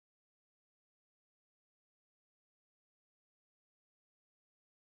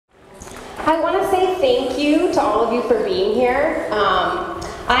I want to say thank you to all of you for being here.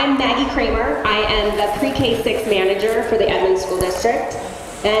 I'm Maggie Kramer. I am the Pre-K 6 manager for the Edmonds School District.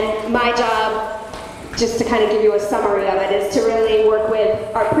 And my job, just to kind of give you a summary of it, is to really work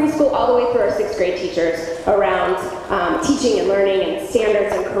with our preschool all the way through our 6th grade teachers around teaching and learning and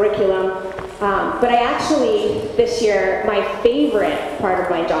standards and curriculum. But I actually, this year, my favorite part of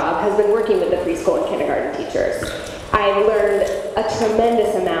my job has been working with the preschool and kindergarten teachers. I've learned a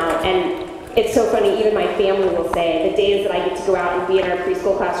tremendous amount, and it's so funny, even my family will say, the days that I get to go out and be in our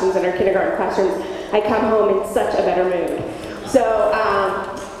preschool classrooms and our kindergarten classrooms, I come home in such a better mood. So,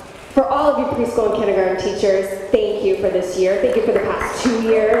 for all of you preschool and kindergarten teachers, thank you for this year. Thank you for the past 2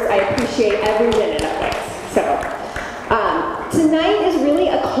 years. I appreciate every minute of it. So, tonight is really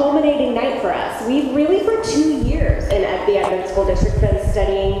a culminating night for us. We've really, for 2 years at the Edmonds School District, been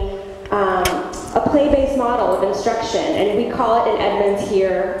studying a play-based model of instruction, and we call it in Edmonds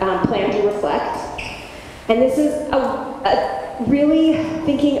here, Plan, Do, Reflect. And this is really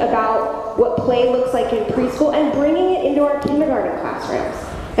thinking about what play looks like in preschool and bringing it into our kindergarten classrooms.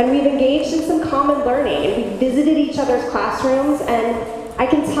 And we've engaged in some common learning, and we visited each other's classrooms, and I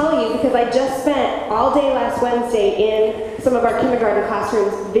can tell you, because I just spent all day last Wednesday in some of our kindergarten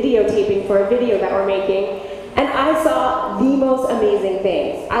classrooms videotaping for a video that we're making, and I saw the most amazing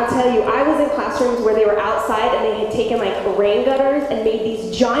things. I'll tell you, I was in classrooms where they were outside and they had taken like rain gutters and made these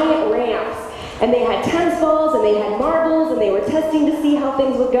giant ramps. And they had tennis balls and they had marbles and they were testing to see how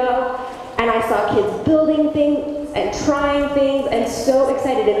things would go. And I saw kids building things and trying things and so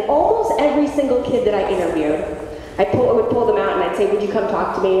excited. And almost every single kid that I interviewed, I would pull them out and I'd say, would you come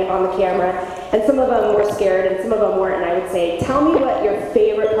talk to me on the camera? And some of them were scared and some of them weren't. And I would say, tell me what your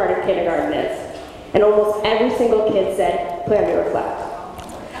favorite part of kindergarten is. And almost every single kid said, Plan, Do, Reflect.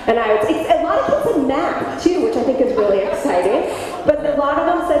 And I would say, a lot of kids said math too, which I think is really exciting. But a lot of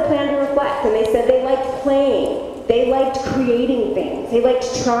them said Plan, Do, Reflect. And they said they liked playing. They liked creating things. They liked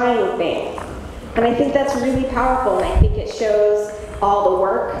trying things. And I think that's really powerful. And I think it shows all the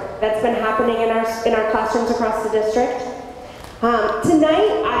work that's been happening in our classrooms across the district.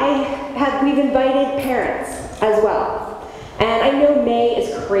 Tonight, we've invited parents as well. And I know May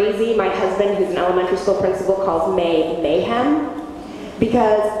is crazy. My husband, who's an elementary school principal, calls May mayhem,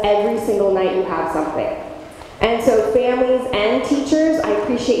 because every single night you have something. And so families and teachers, I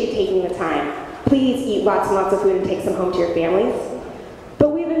appreciate you taking the time. Please eat lots and lots of food and take some home to your families. But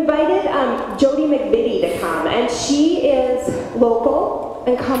we've invited Jody McVittie to come, and she is local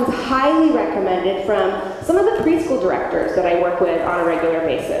and comes highly recommended from some of the preschool directors that I work with on a regular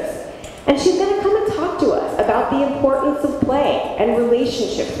basis. And she's going to come and talk to us about the importance of play and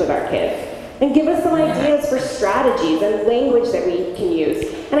relationships with our kids, and give us some ideas for strategies and language that we can use.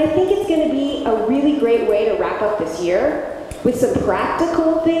 And I think it's going to be a really great way to wrap up this year with some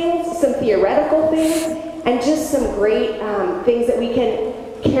practical things, some theoretical things, and just some great things that we can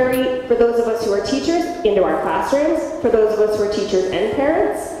carry for those of us who are teachers into our classrooms, for those of us who are teachers and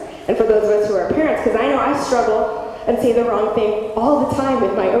parents, and for those of us who are parents, because I know I struggle and say the wrong thing all the time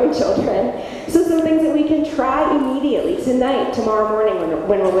with my own children. So some things that we can try immediately, tonight, tomorrow morning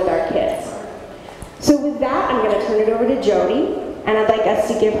when we're with our kids. So with that, I'm going to turn it over to Jody, and I'd like us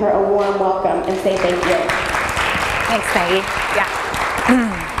to give her a warm welcome and say thank you. Thanks, Maggie. Yeah.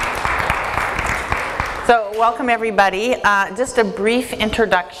 So welcome everybody. Just a brief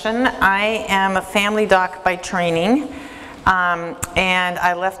introduction. I am a family doc by training. And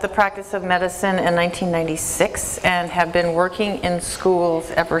I left the practice of medicine in 1996 and have been working in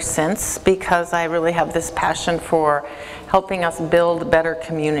schools ever since, because I really have this passion for helping us build better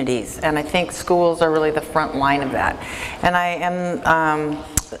communities, and I think schools are really the front line of that. And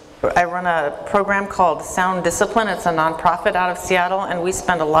I run a program called Sound Discipline. It's a nonprofit out of Seattle, and we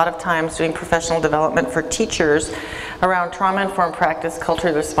spend a lot of time doing professional development for teachers around trauma-informed practice,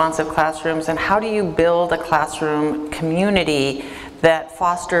 culturally responsive classrooms, and how do you build a classroom community that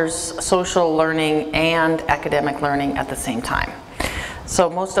fosters social learning and academic learning at the same time. So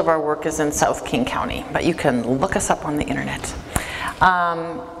most of our work is in South King County, but you can look us up on the internet.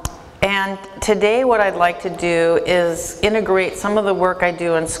 And today what I'd like to do is integrate some of the work I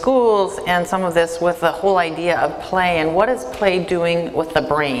do in schools and some of this with the whole idea of play, and what is play doing with the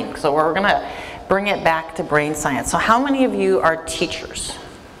brain. So we're going to bring it back to brain science. So how many of you are teachers?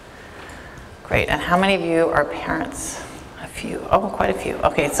 Great. And how many of you are parents? A few. Oh, quite a few.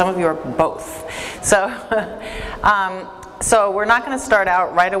 Okay, some of you are both. So So we're not going to start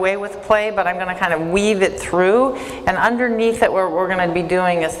out right away with play, but I'm going to kind of weave it through. And underneath it, what we're going to be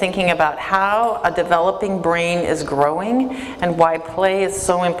doing is thinking about how a developing brain is growing and why play is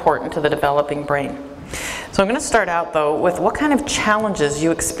so important to the developing brain. So I'm going to start out though with what kind of challenges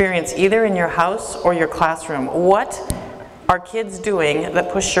you experience either in your house or your classroom. What are kids doing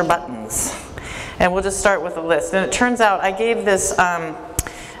that push your buttons? And we'll just start with a list. And it turns out I gave this, I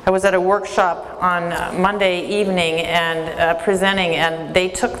was at a workshop on Monday evening and presenting, and they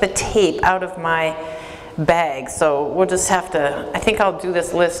took the tape out of my bag. So we'll just have to, I think I'll do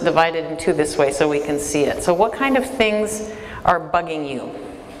this list divided in two this way so we can see it. So what kind of things are bugging you?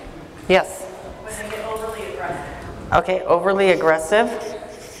 Yes? When they get overly aggressive. Okay, overly aggressive.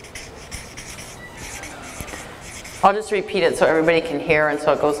 I'll just repeat it so everybody can hear and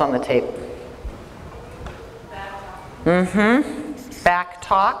so it goes on the tape. Mm-hmm. Back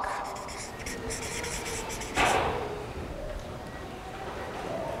talk.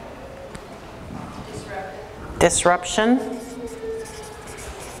 Disruption.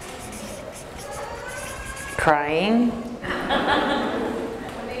 Crying.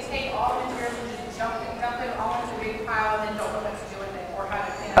 When they take all the materials and just dump it all into a big pile and then don't know what to do with it or how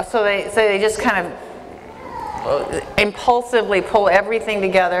to clean Oh, it. so they just kind of impulsively pull everything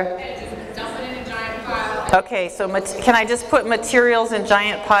together. And just dump it in a giant pile. Okay, so can I just put materials in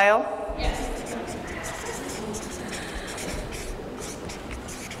giant pile? Yes.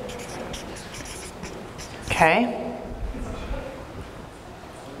 Okay.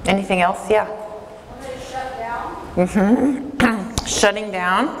 Anything else? Yeah. When they shut down. Mm-hmm. Shutting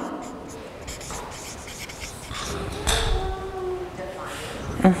down.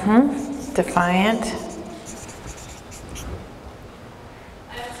 Mm-hmm. Defiant.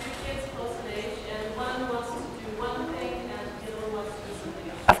 I have two kids close in age, and one wants to do one thing and the other one wants to do something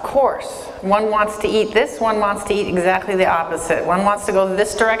else. Of course. One wants to eat this, one wants to eat exactly the opposite. One wants to go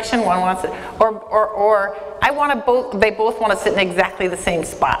this direction, one wants to, or I want to both, they both want to sit in exactly the same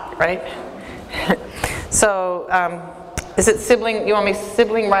spot, right? So, is it sibling, you want me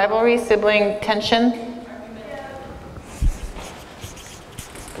sibling rivalry, sibling tension?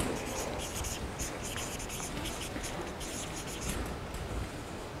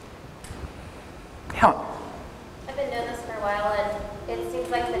 Helen. I've been doing this for a while, and it seems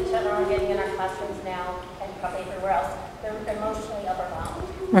like the children are getting in our classrooms now, and probably everywhere else, they're emotionally overwhelmed.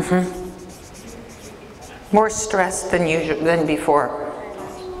 Mm-hmm. More stressed than usual, than before.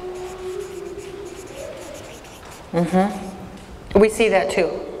 Mm-hmm. We see that too.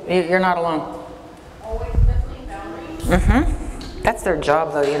 You're not alone. Always setting boundaries. Mm-hmm. That's their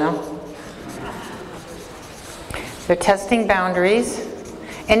job though, you know. They're testing boundaries.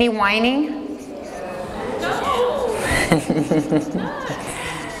 Any whining?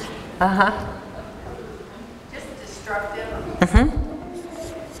 Uh-huh. Just destructive. Mm-hmm.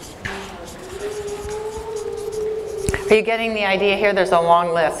 Are you getting the idea here? There's a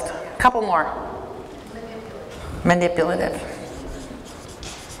long list. A couple more. Manipulative.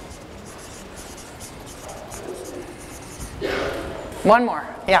 One more.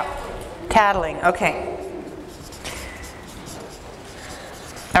 Yeah. Tattling. Okay.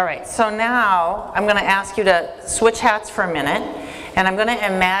 All right. So now I'm going to ask you to switch hats for a minute, and I'm going to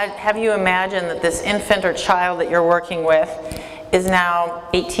have you imagine that this infant or child that you're working with is now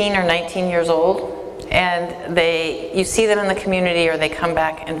 18 or 19 years old. And you see them in the community or they come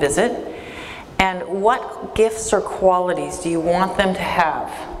back and visit. And what gifts or qualities do you want them to have?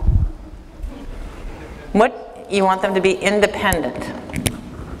 What you want them to be independent.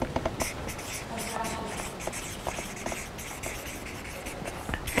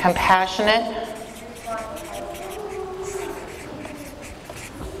 Compassionate.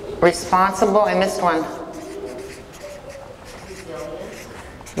 Responsible. I missed one.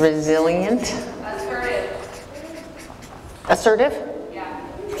 Resilient. Assertive. Assertive? Yeah.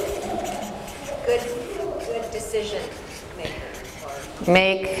 Good decision maker.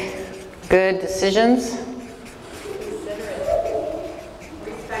 Make good decisions.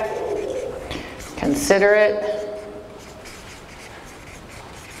 Considerate.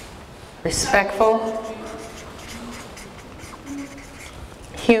 Respectful.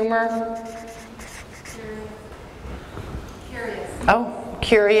 Humor. Curious. Oh,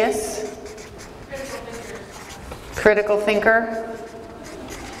 curious. Critical thinker.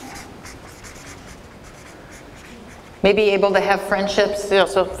 Maybe able to have friendships,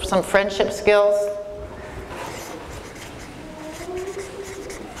 so some friendship skills.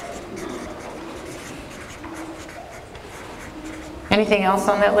 Anything else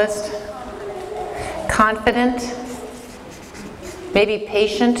on that list? Confident. Maybe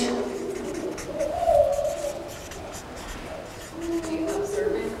patient.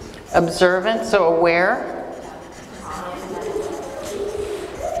 Observant, so aware.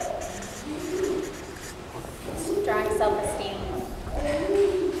 Strong self-esteem.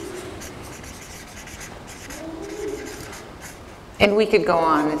 And we could go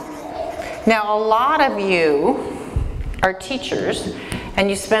on. Now, a lot of you are teachers, and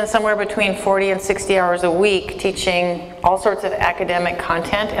you spend somewhere between 40 and 60 hours a week teaching all sorts of academic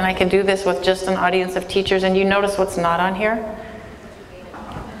content, and I can do this with just an audience of teachers, and you notice what's not on here?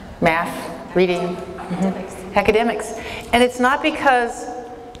 Math, reading, academics. And it's not because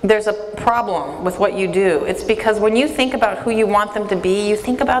there's a problem with what you do. It's because when you think about who you want them to be, you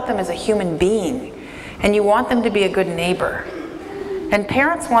think about them as a human being, and you want them to be a good neighbor. And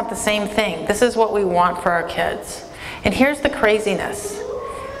parents want the same thing. This is what we want for our kids. And here's the craziness.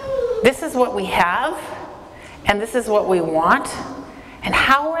 This is what we have, and this is what we want, and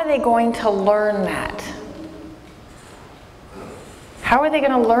how are they going to learn that? How are they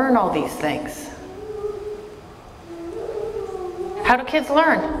going to learn all these things? How do kids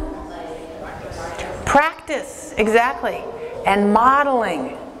learn? Practice, exactly. And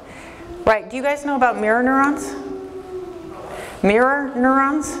modeling. Right, do you guys know about mirror neurons? Mirror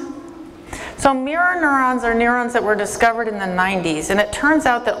neurons? So mirror neurons are neurons that were discovered in the 90s, and it turns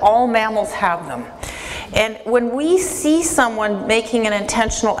out that all mammals have them. And when we see someone making an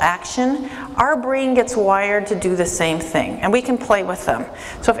intentional action, our brain gets wired to do the same thing, and we can play with them.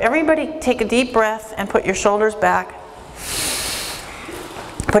 So if everybody take a deep breath and put your shoulders back,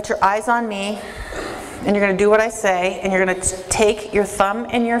 put your eyes on me, and you're going to do what I say, and you're going to take your thumb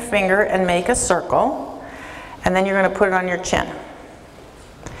and your finger and make a circle, and then you're going to put it on your chin.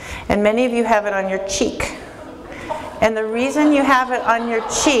 And many of you have it on your cheek. And the reason you have it on your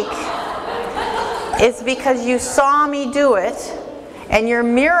cheek is because you saw me do it, and your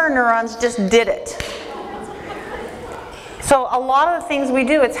mirror neurons just did it. So a lot of the things we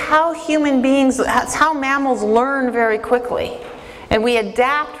do, it's how human beings, it's how mammals learn very quickly. And we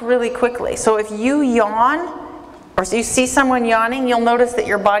adapt really quickly. So if you yawn, or you see someone yawning, you'll notice that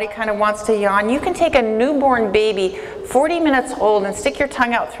your body kind of wants to yawn. You can take a newborn baby, 40 minutes old, and stick your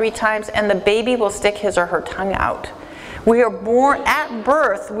tongue out 3 times, and the baby will stick his or her tongue out. We are born, at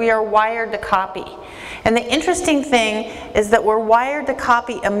birth, we are wired to copy. And the interesting thing is that we're wired to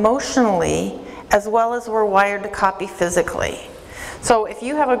copy emotionally as well as we're wired to copy physically. So if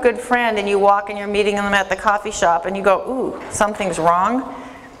you have a good friend and you walk and you're meeting them at the coffee shop and you go, ooh, something's wrong,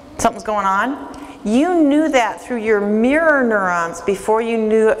 something's going on, you knew that through your mirror neurons before you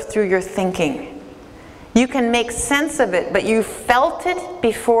knew it through your thinking. You can make sense of it, but you felt it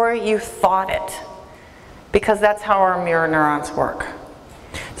before you thought it, because that's how our mirror neurons work.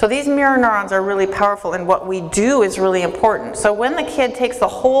 So these mirror neurons are really powerful, and what we do is really important. So when the kid takes the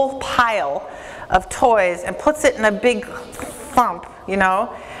whole pile of toys and puts it in a big thump, you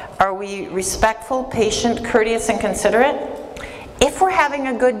know, are we respectful, patient, courteous, and considerate? If we're having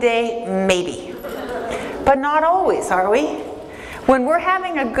a good day, maybe. But not always, are we? When we're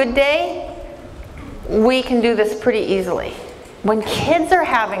having a good day, we can do this pretty easily. When kids are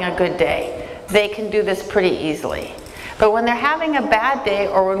having a good day, they can do this pretty easily. But when they're having a bad day,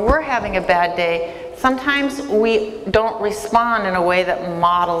 or when we're having a bad day, sometimes we don't respond in a way that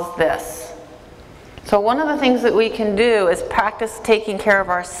models this. So one of the things that we can do is practice taking care of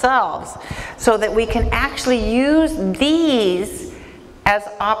ourselves so that we can actually use these as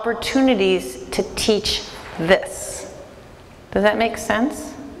opportunities to teach this. Does that make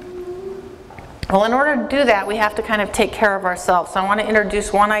sense? Well, in order to do that, we have to kind of take care of ourselves. So I want to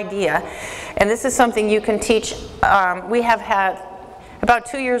introduce one idea, and this is something you can teach. We have had, about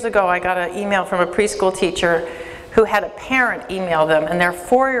 2 years ago, I got an email from a preschool teacher who had a parent email them, and their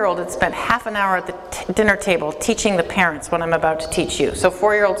 4-year-old had spent half an hour at the dinner table teaching the parents what I'm about to teach you. So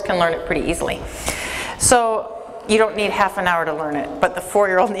 4-year-olds can learn it pretty easily. So you don't need half an hour to learn it, but the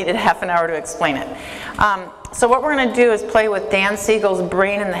 4-year-old needed half an hour to explain it. So what we're going to do is play with Dan Siegel's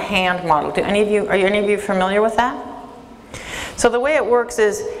brain in the hand model. Are any of you familiar with that? So the way it works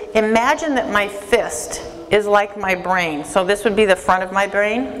is, imagine that my fist is like my brain. So this would be the front of my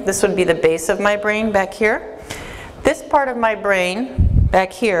brain. This would be the base of my brain back here. This part of my brain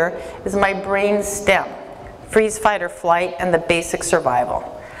back here is my brain stem, freeze, fight, or flight, and the basic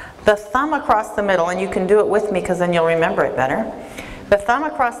survival. The thumb across the middle, and you can do it with me because then you'll remember it better. The thumb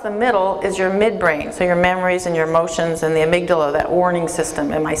across the middle is your midbrain, so your memories and your emotions and the amygdala, that warning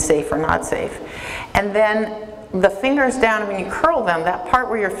system, am I safe or not safe? And then the fingers down, when you curl them, that part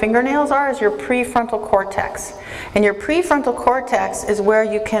where your fingernails are is your prefrontal cortex. And your prefrontal cortex is where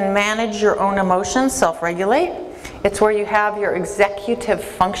you can manage your own emotions, self-regulate. It's where you have your executive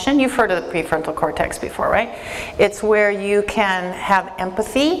function. You've heard of the prefrontal cortex before, right? It's where you can have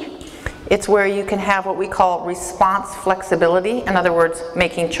empathy. It's where you can have what we call response flexibility, in other words,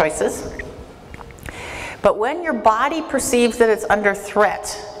 making choices. But when your body perceives that it's under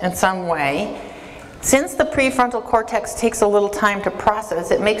threat in some way, Since the prefrontal cortex takes a little time to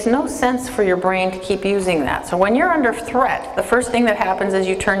process, it makes no sense for your brain to keep using that. So when you're under threat, the first thing that happens is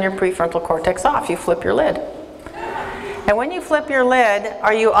you turn your prefrontal cortex off. You flip your lid. And when you flip your lid,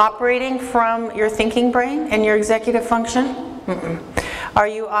 are you operating from your thinking brain and your executive function? Mm-mm. Are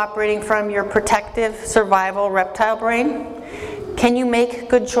you operating from your protective, survival, reptile brain? Can you make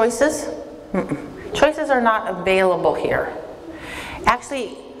good choices? Mm-mm. Choices are not available here.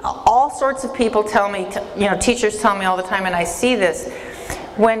 Actually, all sorts of people tell me, teachers tell me all the time, and I see this.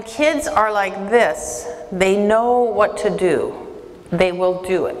 When kids are like this, they know what to do. They will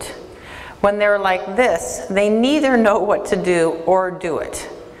do it. When they're like this, they neither know what to do or do it.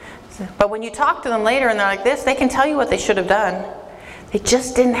 But when you talk to them later and they're like this, they can tell you what they should have done. They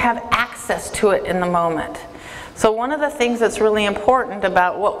just didn't have access to it in the moment. So one of the things that's really important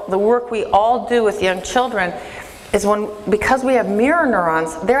about the work we all do with young children is because we have mirror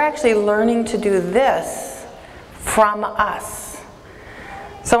neurons, they're actually learning to do this from us.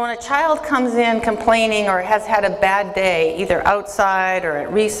 So when a child comes in complaining or has had a bad day, either outside or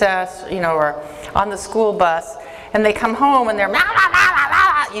at recess, or on the school bus, and they come home and they're la, la, la, la,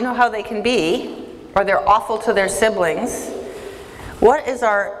 la, you know how they can be, or they're awful to their siblings, what is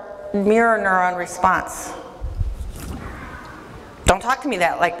our mirror neuron response? Don't talk to me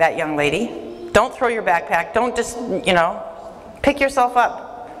like that, young lady. Don't throw your backpack. Don't just, pick yourself up.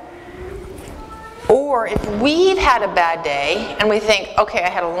 Or if we've had a bad day and we think, okay, I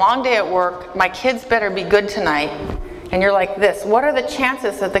had a long day at work, my kids better be good tonight, and you're like this, what are the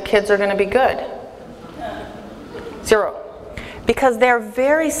chances that the kids are going to be good? 0. Because they're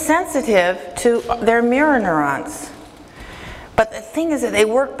very sensitive to their mirror neurons. But the thing is that they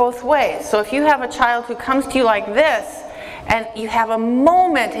work both ways. So if you have a child who comes to you like this, and you have a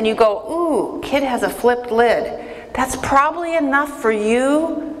moment and you go, ooh, kid has a flipped lid, that's probably enough for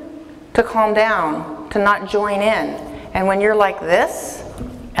you to calm down, to not join in. And when you're like this,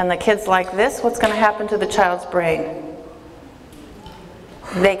 and the kid's like this, what's going to happen to the child's brain?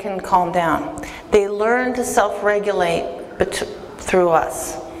 They can calm down. They learn to self-regulate through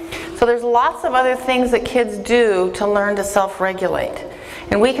us. So there's lots of other things that kids do to learn to self-regulate.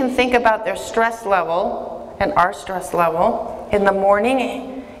 And we can think about their stress level and our stress level. In the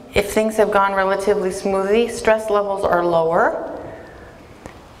morning, if things have gone relatively smoothly, stress levels are lower.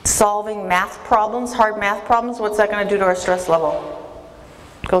 Solving math problems, hard math problems, what's that going to do to our stress level?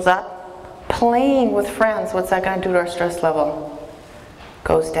 Goes up. Playing with friends, what's that going to do to our stress level?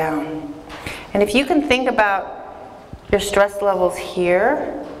 Goes down. And if you can think about your stress levels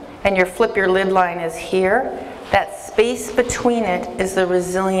here, and your flip your lid line is here, that space between it is the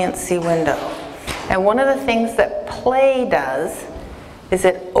resiliency window. And one of the things that play does is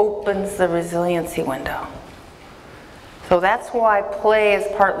it opens the resiliency window. So that's why play is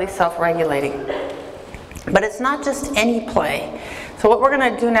partly self-regulating. But it's not just any play. So what we're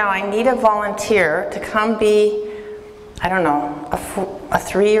going to do now, I need a volunteer to come be, I don't know, a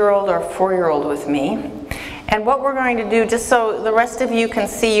 3-year-old or a 4-year-old with me. And what we're going to do, just so the rest of you can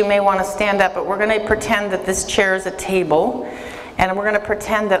see, you may want to stand up, but we're going to pretend that this chair is a table. And we're going to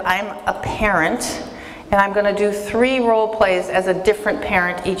pretend that I'm a parent, and I'm going to do 3 role plays as a different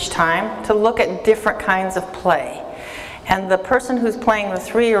parent each time to look at different kinds of play. And the person who's playing the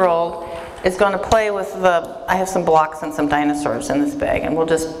 3-year-old is going to play with I have some blocks and some dinosaurs in this bag, and we'll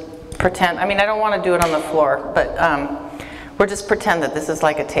just pretend, I don't want to do it on the floor, but we'll just pretend that this is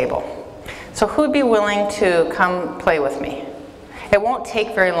like a table. So who'd be willing to come play with me? It won't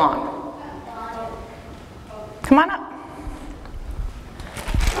take very long. Come on up.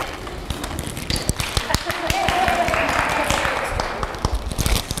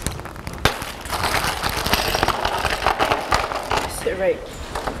 Right.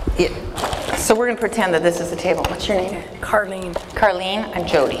 Yeah. So we're going to pretend that this is a table. What's your name? Carlene. Carlene. I'm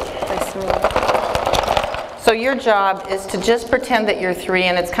Jody. Nice to meet you. So your job is to just pretend that you're 3,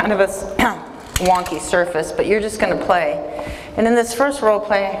 and it's kind of a wonky surface, but you're just going to play. And in this first role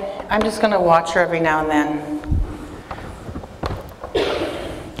play, I'm just going to watch her every now and then.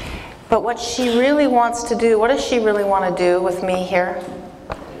 But what she really wants to do, what does she really want to do with me here?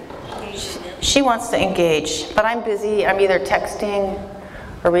 She wants to engage, but I'm busy. I'm either texting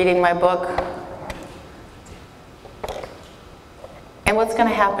or reading my book. And what's going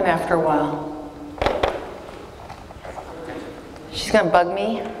to happen after a while? She's going to bug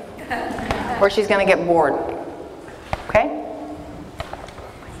me, or she's going to get bored. Okay?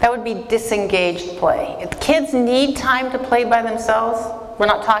 That would be disengaged play. If kids need time to play by themselves, we're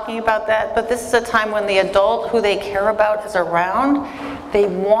not talking about that, but this is a time when the adult who they care about is around. They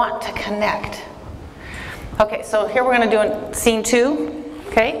want to connect. Okay, so here we're going to do scene 2.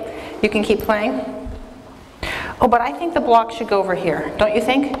 Okay, you can keep playing. Oh, but I think the block should go over here, don't you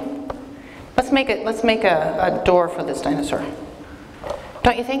think? Let's make a door for this dinosaur.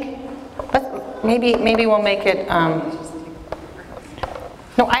 Don't you think? Maybe we'll make it,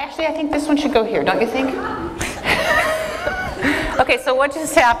 no, I think this one should go here, don't you think? Okay, so what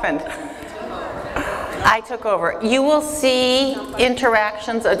just happened? I took over. You will see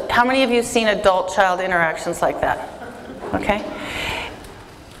interactions. How many of you have seen adult-child interactions like that? Okay?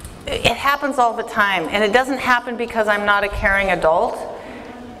 It happens all the time, and it doesn't happen because I'm not a caring adult.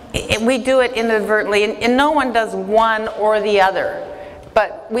 We do it inadvertently, and no one does one or the other.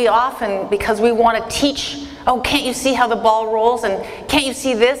 But we often, because we want to teach, oh, can't you see how the ball rolls, and can't you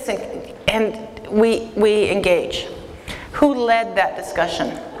see this, and we engage. Who led that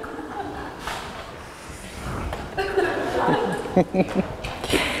discussion?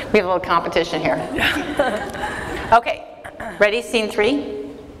 We have a little competition here. Okay, ready, scene 3?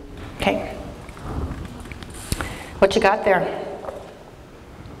 Okay. What you got there?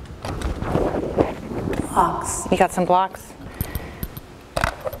 Blocks. You got some blocks?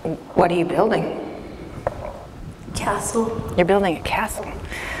 What are you building? Castle. You're building a castle.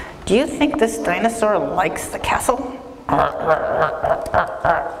 Do you think this dinosaur likes the castle?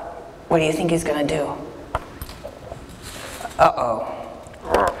 What do you think he's going to do? Uh-oh.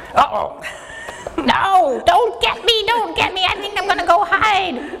 Uh-oh. No, don't get me, don't get me. I think I'm going to go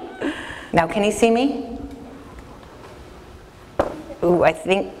hide. Now, can he see me? Ooh, I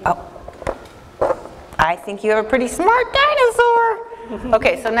think you have a pretty smart dinosaur.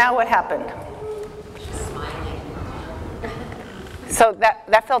 Okay, so now what happened? She's smiling. So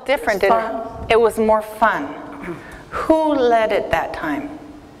that felt different, didn't it? It was more fun. Who led it that time?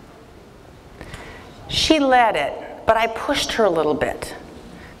 She led it, but I pushed her a little bit.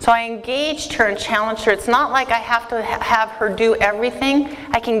 So I engaged her and challenged her. It's not like I have to have her do everything.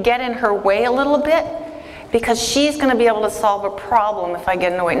 I can get in her way a little bit because she's going to be able to solve a problem if I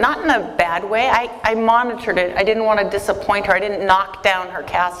get in the way. Not in a bad way. I monitored it. I didn't want to disappoint her. I didn't knock down her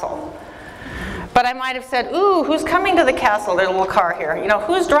castle. But I might have said, ooh, who's coming to the castle? There's a little car here. You know,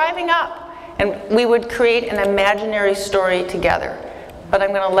 who's driving up? And we would create an imaginary story together. But I'm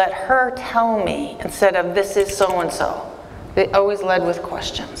going to let her tell me instead of this is so-and-so. They always led with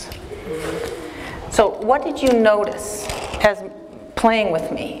questions. So what did you notice as playing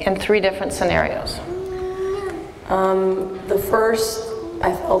with me in 3 different scenarios? The first,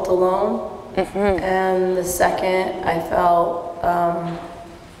 I felt alone. And the second, I felt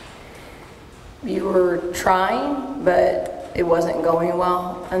you were trying, but it wasn't going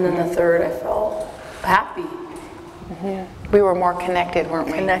well. And then the third, I felt happy. We were more connected, weren't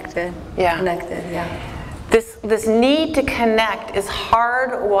we? Connected. Yeah. Connected, yeah. This need to connect is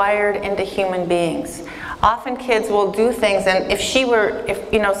hardwired into human beings. Often kids will do things, and if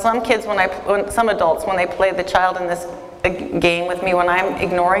you know, some kids, some adults, when they play the child in this game with me, when I'm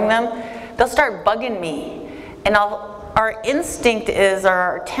ignoring them, they'll start bugging me. And our instinct is, or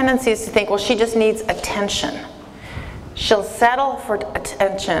our tendency is to think, well, she just needs attention. She'll settle for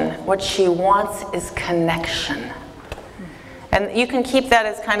attention. What she wants is connection. And you can keep that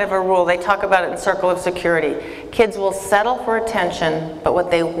as kind of a rule. They talk about it in Circle of Security. Kids will settle for attention, but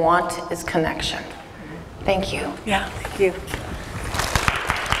what they want is connection. Thank you. Yeah, thank you.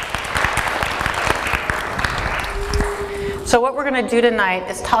 So what we're going to do tonight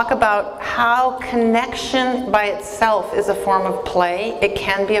is talk about how connection by itself is a form of play. It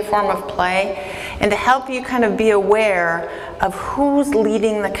can be a form of play. And to help you kind of be aware of who's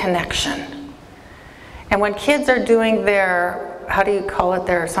leading the connection. And when kids are doing their, how do you call it,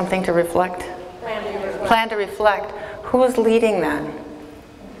 their something to reflect? Plan to reflect. Who's leading that?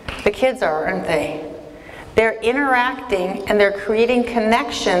 The kids are, aren't they? They're interacting and they're creating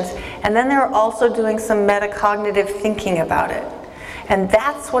connections, and then they're also doing some metacognitive thinking about it. And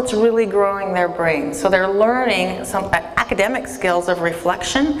that's what's really growing their brain. So they're learning some academic skills of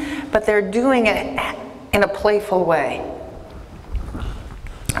reflection, but they're doing it in a playful way.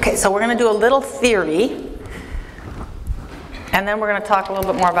 Okay, so we're going to do a little theory, and then we're going to talk a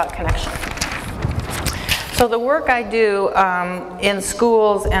little bit more about connection. So the work I do in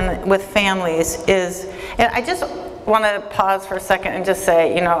schools and with families is, and I just want to pause for a second and just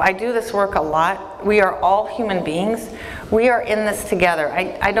say, you know, I do this work a lot. We are all human beings. We are in this together.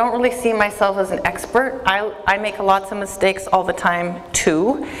 I don't really see myself as an expert. I make lots of mistakes all the time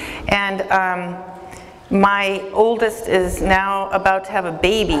too. And my oldest is now about to have a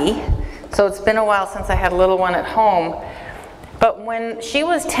baby, so it's been a while since I had a little one at home. But when she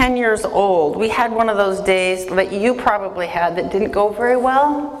was 10 years old, we had one of those days that you probably had that didn't go very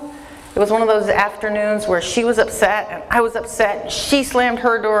well. It was one of those afternoons where she was upset and I was upset. She slammed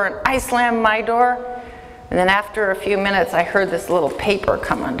her door and I slammed my door. And then after a few minutes, I heard this little paper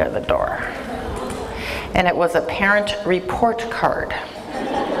come under the door. And it was a parent report card.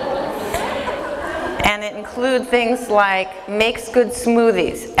 And it included things like, makes good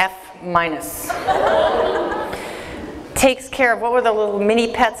smoothies, F-. Takes care of, what were the little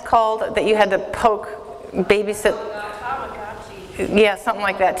mini pets called that you had to poke, babysit? Yeah, something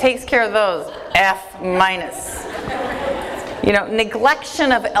like that. Takes care of those, F-. You know,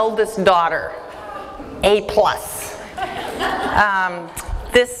 neglection of eldest daughter, A+.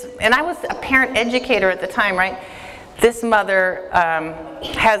 And I was a parent educator at the time, right? This mother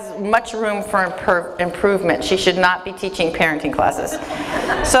has much room for improvement. She should not be teaching parenting classes.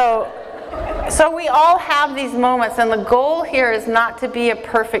 So we all have these moments, and the goal here is not to be a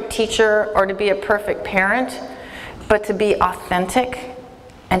perfect teacher or to be a perfect parent, but to be authentic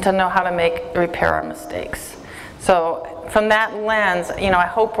and to know how to repair our mistakes. So from that lens, you know, I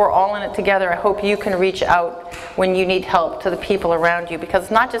hope we're all in it together. I hope you can reach out when you need help to the people around you, because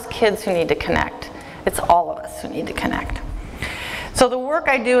it's not just kids who need to connect. It's all of us who need to connect. So the work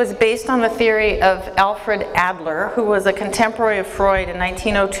I do is based on the theory of Alfred Adler, who was a contemporary of Freud in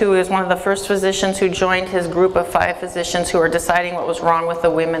 1902. He was one of the first physicians who joined his group of 5 physicians who were deciding what was wrong with the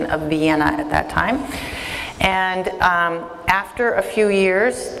women of Vienna at that time. And after a few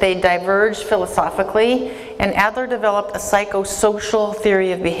years, they diverged philosophically, and Adler developed a psychosocial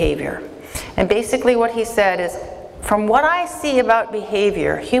theory of behavior. And basically what he said is, from what I see about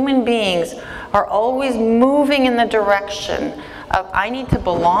behavior, human beings are always moving in the direction of I need to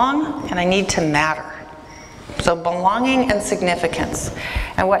belong and I need to matter. So belonging and significance.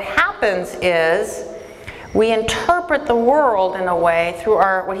 And what happens is we interpret the world in a way through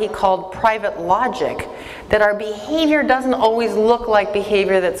our, what he called private logic, that our behavior doesn't always look like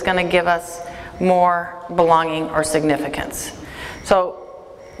behavior that's going to give us more belonging or significance. So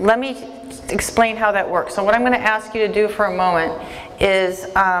let me explain how that works. So what I'm going to ask you to do for a moment is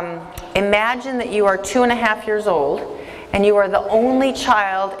imagine that you are 2.5 years old and you are the only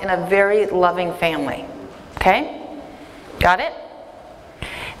child in a very loving family. Okay? Got it?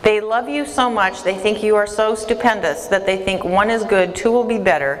 They love you so much, they think you are so stupendous that they think 1 is good, 2 will be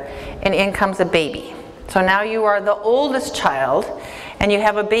better, and in comes a baby. So now you are the oldest child, and you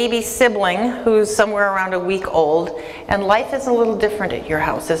have a baby sibling who's somewhere around a week old, and life is a little different at your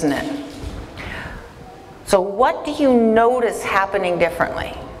house, isn't it? So what do you notice happening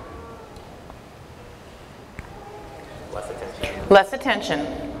differently? Less attention. Less attention.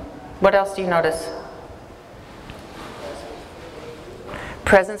 What else do you notice?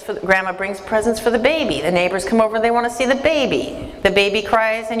 Presents for grandma brings presents for the baby. The neighbors come over, they want to see the baby. The baby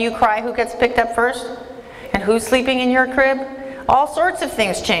cries and you cry. Who gets picked up first? And who's sleeping in your crib? All sorts of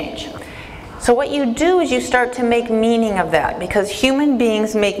things change. So what you do is you start to make meaning of that, because human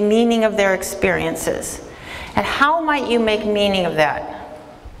beings make meaning of their experiences. And how might you make meaning of that?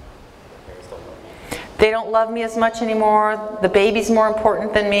 They don't love me as much anymore. The baby's more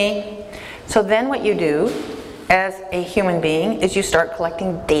important than me. So then what you do as a human being is you start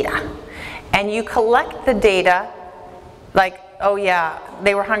collecting data. And you collect the data like, oh yeah,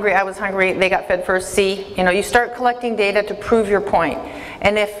 they were hungry, I was hungry, they got fed first, see? You know, you start collecting data to prove your point.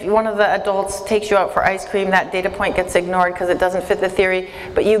 And if one of the adults takes you out for ice cream, that data point gets ignored because it doesn't fit the theory.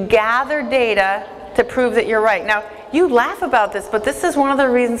 But you gather data to prove that you're right. Now, you laugh about this, but this is one of the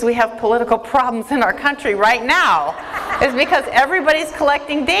reasons we have political problems in our country right now, is because everybody's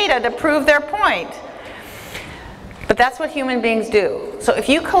collecting data to prove their point. But that's what human beings do. So if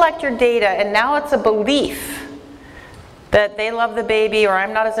you collect your data and now it's a belief that they love the baby, or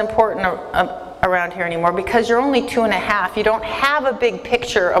I'm not as important around here anymore, because you're only 2.5, you don't have a big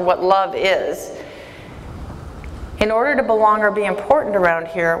picture of what love is. In order to belong or be important around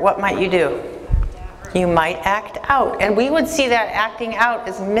here, what might you do? You might act out. And we would see that acting out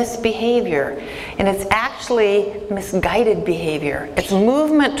as misbehavior. And it's actually misguided behavior. It's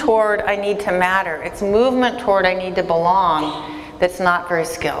movement toward I need to matter. It's movement toward I need to belong that's not very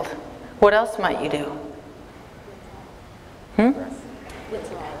skilled. What else might you do?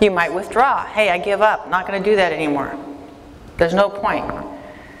 You might withdraw. Hey, I give up. Not going to do that anymore. There's no point.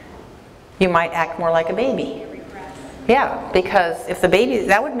 You might act more like a baby. Yeah, because if the baby,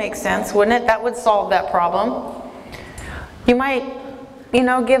 that would make sense, wouldn't it? That would solve that problem. You might, you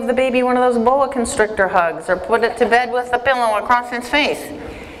know, give the baby one of those boa constrictor hugs, or put it to bed with a pillow across its face,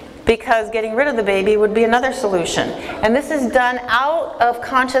 because getting rid of the baby would be another solution. And this is done out of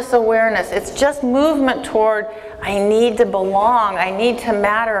conscious awareness. It's just movement toward I need to belong, I need to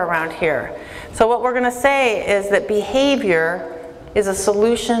matter around here. So what we're going to say is that behavior is a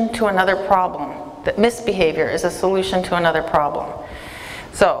solution to another problem. That misbehavior is a solution to another problem.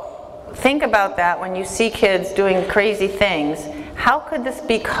 So think about that when you see kids doing crazy things. How could this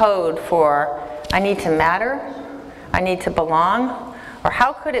be code for, I need to matter, I need to belong? Or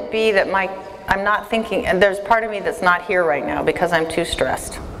how could it be that I'm not thinking, and there's part of me that's not here right now because I'm too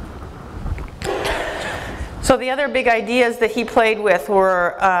stressed? So the other big ideas that he played with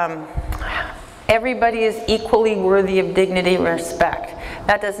were everybody is equally worthy of dignity and respect.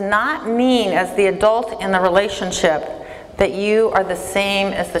 That does not mean, as the adult in the relationship, that you are the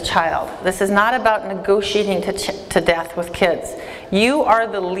same as the child. This is not about negotiating to death with kids. You are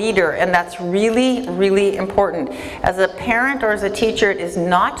the leader, and that's really, really important. As a parent or as a teacher, it is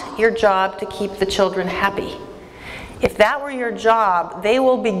not your job to keep the children happy. If that were your job, they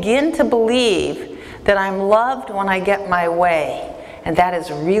will begin to believe that I'm loved when I get my way, and that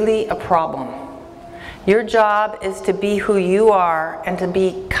is really a problem. Your job is to be who you are and to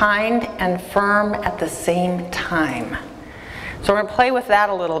be kind and firm at the same time. So we're going to play with that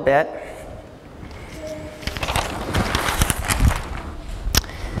a little bit.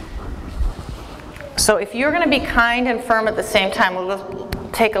 So if you're going to be kind and firm at the same time, we'll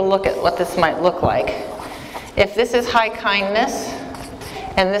take a look at what this might look like. If this is high kindness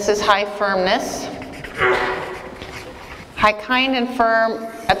and this is high firmness, high kind and firm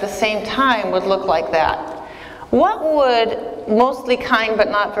at the same time would look like that. What would mostly kind but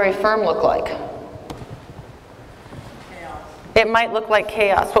not very firm look like? Chaos. It might look like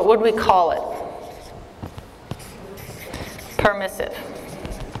chaos. What would we call it? Permissive.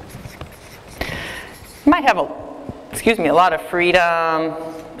 It might have a lot of freedom.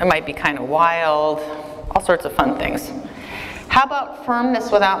 It might be kind of wild. All sorts of fun things. How about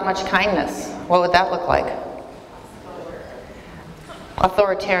firmness without much kindness? What would that look like?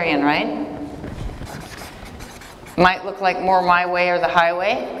 Authoritarian, right? Might look like more my way or the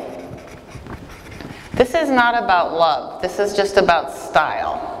highway. This is not about love. This is just about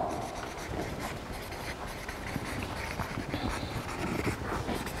style.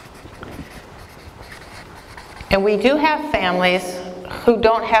 And we do have families who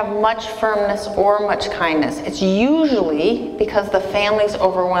don't have much firmness or much kindness. It's usually because the family's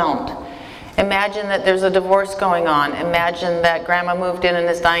overwhelmed. Imagine that there's a divorce going on. Imagine that grandma moved in and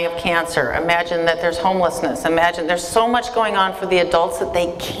is dying of cancer. Imagine that there's homelessness. Imagine there's so much going on for the adults that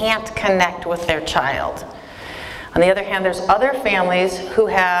they can't connect with their child. On the other hand, there's other families who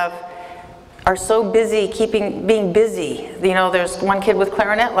are so busy being busy. You know, there's one kid with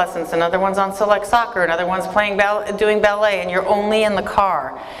clarinet lessons, another one's on select soccer, another one's doing ballet, and you're only in the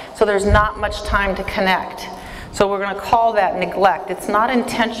car. So there's not much time to connect. So we're going to call that neglect. It's not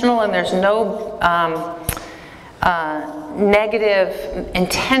intentional, and there's no negative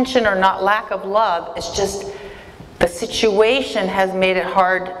intention or not lack of love. It's just the situation has made it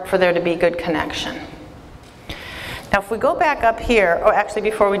hard for there to be good connection. Now if we go back up here, oh actually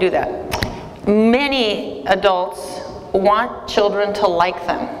before we do that, many adults want children to like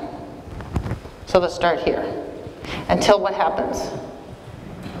them. So let's start here. Until what happens?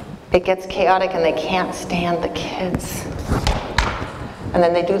 It gets chaotic and they can't stand the kids. And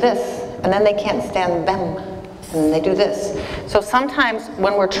then they do this, and then they can't stand them, and then they do this. So sometimes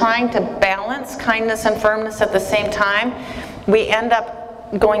when we're trying to balance kindness and firmness at the same time, we end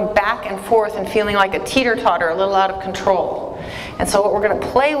up going back and forth and feeling like a teeter-totter, a little out of control. And so what we're going to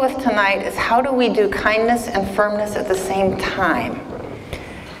play with tonight is how do we do kindness and firmness at the same time?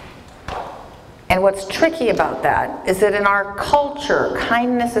 And what's tricky about that is that in our culture,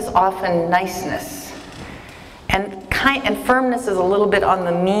 kindness is often niceness. And firmness is a little bit on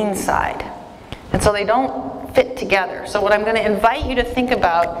the mean side. And so they don't fit together. So what I'm going to invite you to think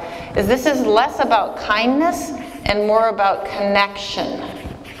about is this is less about kindness and more about connection.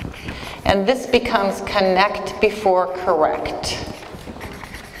 And this becomes connect before correct.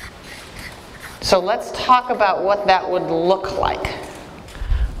 So let's talk about what that would look like.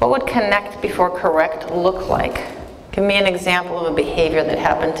 What would connect before correct look like? Give me an example of a behavior that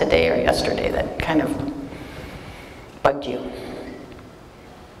happened today or yesterday that kind of bugged you.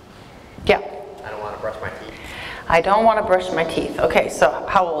 Yeah? I don't want to brush my teeth. I don't want to brush my teeth. Okay, so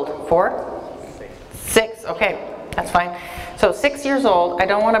how old? 4? 6, okay, that's fine. So 6 years old, I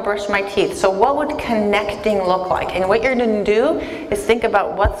don't want to brush my teeth. So what would connecting look like? And what you're going to do is think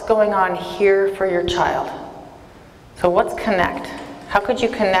about what's going on here for your child. So what's connect? How could you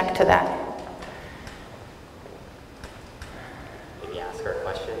connect to that? Maybe ask her a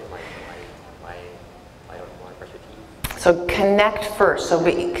question, like, why don't you want to brush your teeth? So connect first.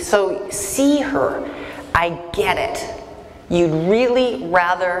 So see her. I get it. You'd really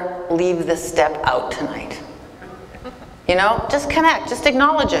rather leave this step out tonight. You know, just connect, just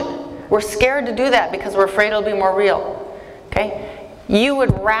acknowledge it. We're scared to do that because we're afraid it'll be more real. Okay? You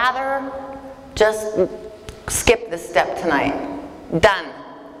would rather just skip this step tonight. Done.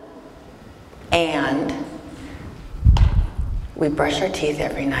 And we brush our teeth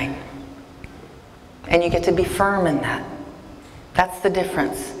every night. And you get to be firm in that. That's the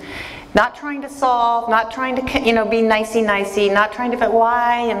difference. Not trying to solve, not trying to, be nicey-nicey, not trying to fit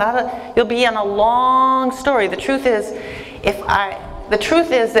why, and you'll be on a long story. The truth is,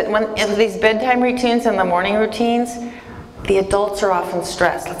 that in these bedtime routines and the morning routines, the adults are often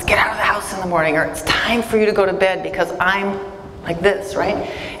stressed. Let's get out of the house in the morning, or it's time for you to go to bed because I'm like this, right?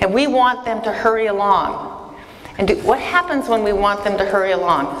 And we want them to hurry along. And what happens when we want them to hurry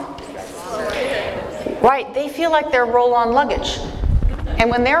along? Right, they feel like they're roll-on luggage. And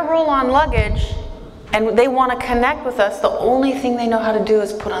when they're roll-on luggage and they want to connect with us, the only thing they know how to do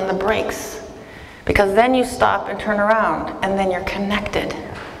is put on the brakes. Because then you stop and turn around, and then you're connected.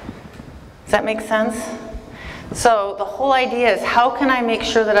 Does that make sense? So the whole idea is, how can I make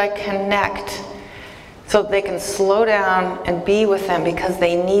sure that I connect so that they can slow down and be with them because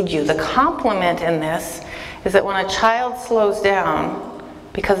they need you? The compliment in this is that when a child slows down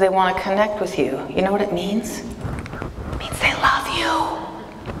because they want to connect with you, you know what it means? It means they love you.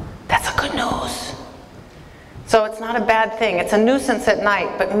 That's a good news. So it's not a bad thing. It's a nuisance at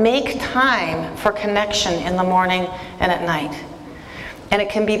night, but make time for connection in the morning and at night. And it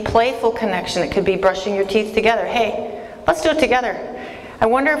can be playful connection. It could be brushing your teeth together. Hey, let's do it together. I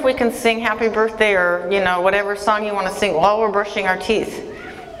wonder if we can sing happy birthday or, whatever song you want to sing while we're brushing our teeth,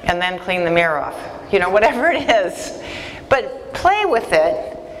 and then clean the mirror off. Whatever it is. But play with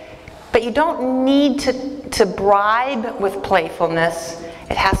it. But you don't need to bribe with playfulness.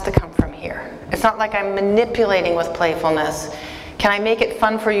 It has to come from here. It's not like I'm manipulating with playfulness. Can I make it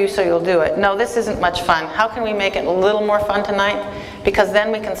fun for you so you'll do it? No, this isn't much fun. How can we make it a little more fun tonight? Because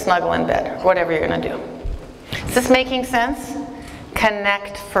then we can snuggle in bed, or whatever you're going to do. Is this making sense?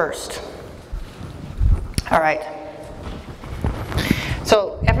 Connect first. All right.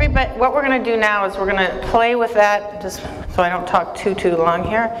 So everybody, what we're going to do now is we're going to play with that, just so I don't talk too long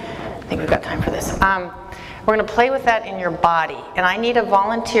here. I think we've got time for this. We're going to play with that in your body. And I need a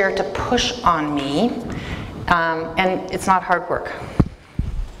volunteer to push on me. And it's not hard work.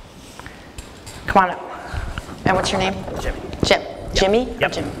 Come on up. And what's your name? Jimmy. Jim. Yep. Jimmy?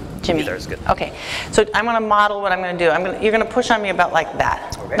 Yep. Jim. Jimmy. Either is good. Okay. So I'm going to model what I'm going to do. You're going to push on me about like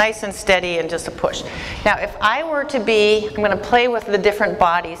that. Okay. Nice and steady and just a push. Now, if I were to be, I'm going to play with the different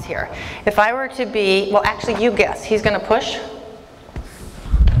bodies here. If I were to be, well, actually, you guess. He's going to push?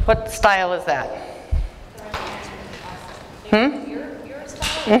 What style is that? Your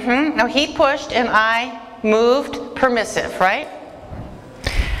style? Now, he pushed and I moved, permissive, right?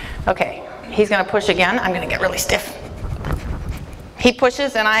 Okay. He's going to push again. I'm going to get really stiff. He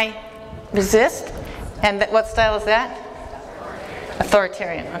pushes and I resist. And what style is that?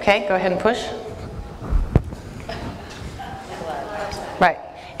 Authoritarian. Okay, go ahead and push. Right.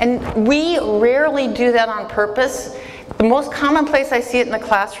 And we rarely do that on purpose. The most common place I see it in the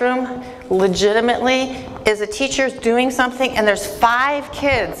classroom, legitimately, is a teacher's doing something and there's 5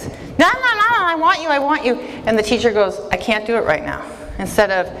 kids. No, I want you. And the teacher goes, I can't do it right now.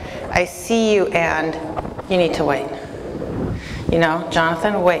 Instead of, I see you and you need to wait.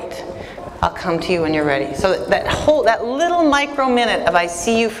 Jonathan, wait. I'll come to you when you're ready. So that little micro minute of I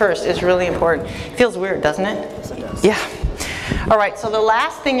see you first is really important. It feels weird, doesn't it? Yes, it does. Yeah. All right, so the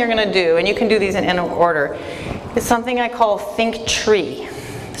last thing you're going to do, and you can do these in order, is something I call think tree.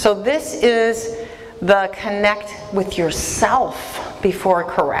 So this is the connect with yourself before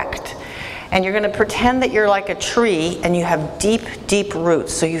correct. And you're going to pretend that you're like a tree and you have deep, deep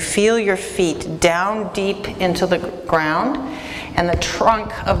roots. So you feel your feet down deep into the ground. And the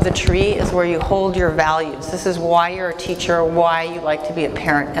trunk of the tree is where you hold your values. This is why you're a teacher, why you like to be a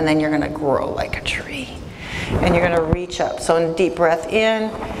parent. And then you're going to grow like a tree. And you're going to reach up. So a deep breath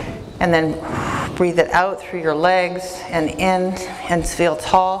in. And then breathe it out through your legs and in and feel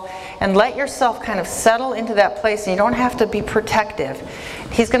tall. And let yourself kind of settle into that place. And you don't have to be protective.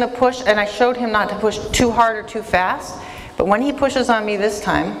 He's going to push, and I showed him not to push too hard or too fast. But when he pushes on me this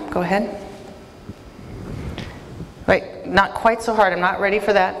time, go ahead. Wait, not quite so hard. I'm not ready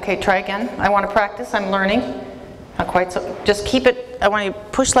for that. Okay, try again. I want to practice. I'm learning. Not quite so. Just keep it. I want you to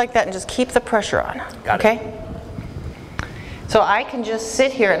push like that and just keep the pressure on. Got it. Okay? So I can just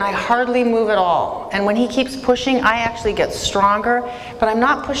sit here and I hardly move at all. And when he keeps pushing, I actually get stronger, but I'm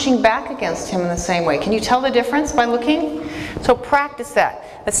not pushing back against him in the same way. Can you tell the difference by looking? So practice that.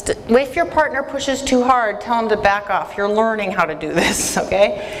 If your partner pushes too hard, tell him to back off. You're learning how to do this,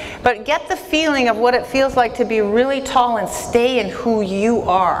 okay? But get the feeling of what it feels like to be really tall and stay in who you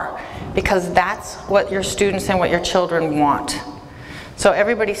are, because that's what your students and what your children want. So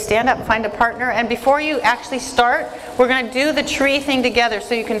everybody stand up, find a partner, and before you actually start, we're going to do the tree thing together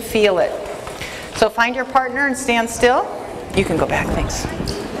so you can feel it. So find your partner and stand still. You can go back, thanks.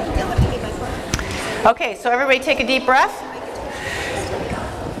 Okay, so everybody take a deep breath.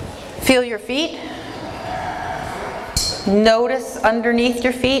 Feel your feet. Notice underneath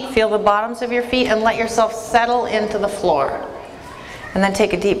your feet, feel the bottoms of your feet, and let yourself settle into the floor. And then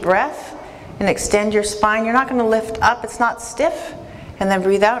take a deep breath and extend your spine. You're not going to lift up, it's not stiff. And then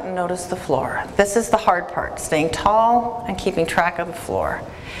breathe out and notice the floor. This is the hard part, staying tall and keeping track of the floor.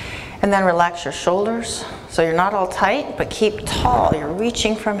 And then relax your shoulders, so you're not all tight, but keep tall. You're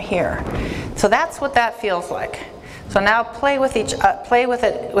reaching from here. So that's what that feels like. So now play with each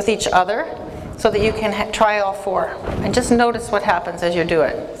other, so that you can try all four. And just notice what happens as you do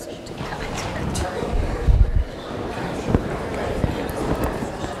it.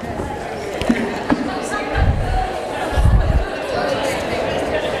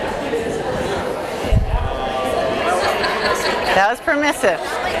 That was permissive.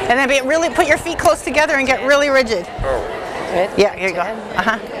 And then really put your feet close together and get really rigid. Yeah, here you go.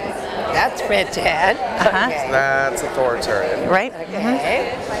 Uh-huh. That's red Ted. Uh-huh. Okay. That's authoritarian. Right?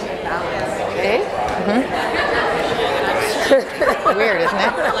 Okay. Okay. Weird, isn't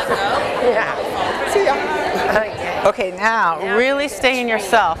it? Yeah. See ya. Okay, now really stay in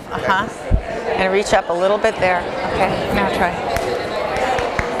yourself. Uh-huh. And reach up a little bit there. Okay, now try.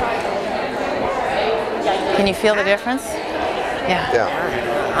 Can you feel the difference?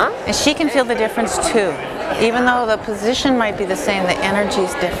 Yeah. And she can feel the difference too. Even though the position might be the same, the energy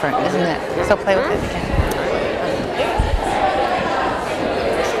is different, isn't it? So play with it again.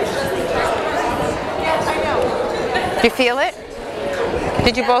 Do you feel it?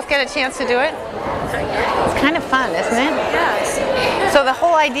 Did you both get a chance to do it? It's kind of fun, isn't it? Yes. So the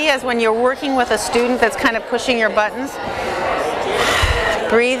whole idea is when you're working with a student that's kind of pushing your buttons,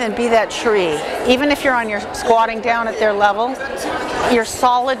 breathe and be that tree. Even if you're on your squatting down at their level, your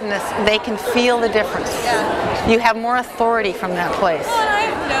solidness, they can feel the difference. You have more authority from that place. Well, and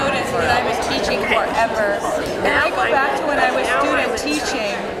I've noticed that I was teaching forever, and I go back to when I was student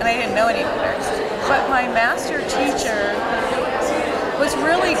teaching, and I didn't know any better. But my master teacher was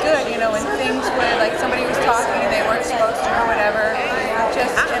really good, you know, in things where like somebody was talking and they weren't supposed to or whatever.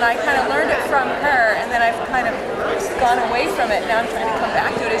 And I kind of learned it from her, and then I've kind of gone away from it. Now I'm trying to come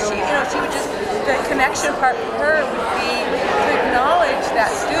back to it. As she, you know, she would just, the connection part for her would be to acknowledge that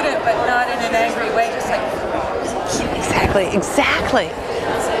student, but not in an angry way, just like. Exactly.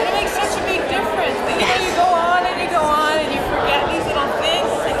 It makes such a big difference. But, you know, you go on and you forget these little things.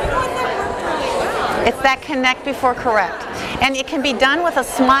 It's like, you know what, that worked really well. It's that connect before correct. And it can be done with a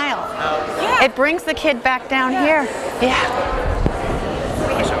smile. Yeah. It brings the kid back down here. Yeah.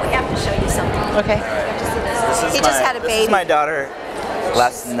 We have to show you something. Okay. He just had a baby. This is my daughter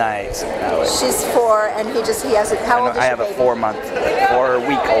last night. She's 4, and he has a, how old is I have a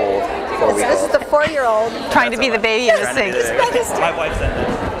 4-week-old. So this is the 4-year-old. Trying to be the baby in the sink. My wife said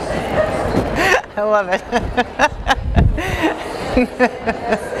that. I love it.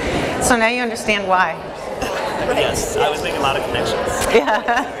 So now you understand why. Yes, I was making a lot of connections.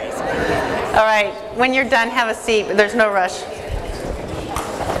 Yeah. All right, when you're done, have a seat. There's no rush.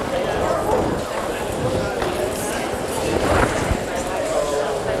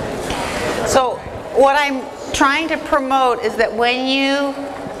 So what I'm trying to promote is that when you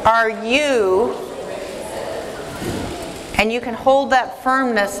are you, and you can hold that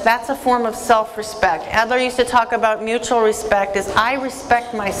firmness, that's a form of self-respect. Adler used to talk about mutual respect is I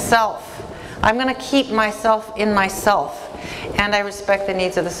respect myself. I'm going to keep myself in myself, and I respect the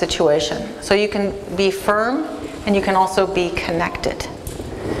needs of the situation. So you can be firm, and you can also be connected.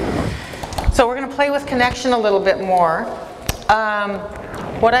 So we're going to play with connection a little bit more.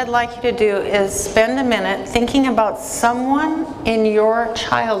 What I'd like you to do is spend a minute thinking about someone in your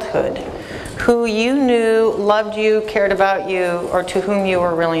childhood who you knew, loved you, cared about you, or to whom you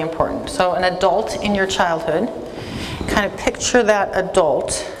were really important. So an adult in your childhood, kind of picture that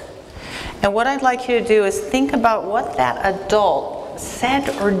adult. And what I'd like you to do is think about what that adult said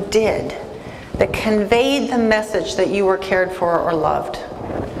or did that conveyed the message that you were cared for or loved.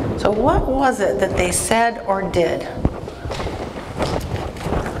 So what was it that they said or did?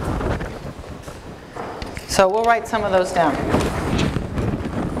 So we'll write some of those down.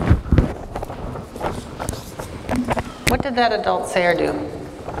 What did that adult say or do?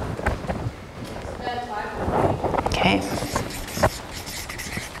 Okay.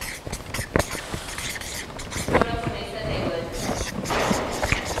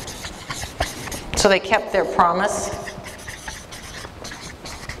 So they kept their promise.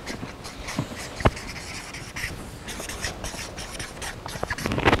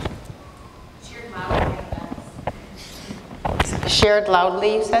 Shared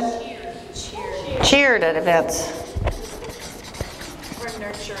loudly, you said? Cheered at events. Or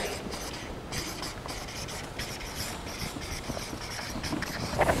nurturing.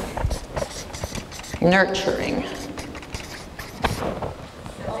 Nurturing.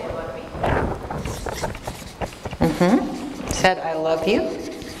 Said, I love you.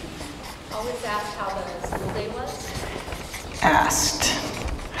 Always asked how the school day was. Asked,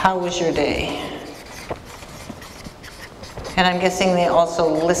 how was your day? And I'm guessing they also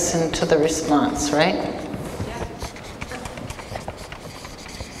listened to the response, right?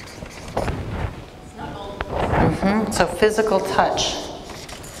 So physical touch.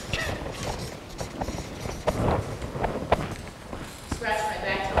 Scratch my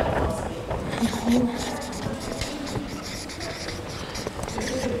back till I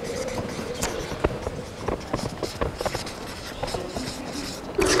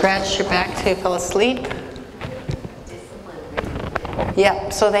fall asleep. Scratched your back till you fell asleep?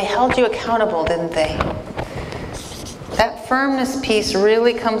 Yep, so they held you accountable, didn't they? That firmness piece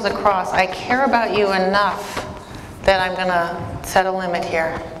really comes across. I care about you enough that I'm gonna set a limit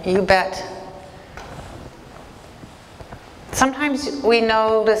here. You bet. Sometimes we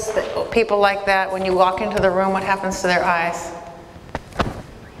notice that people like that, when you walk into the room, what happens to their eyes?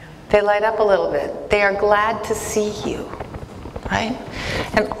 They light up a little bit. They are glad to see you, right?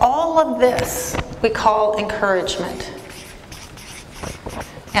 And all of this we call encouragement.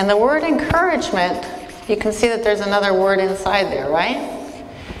 And the word encouragement, you can see that there's another word inside there, right?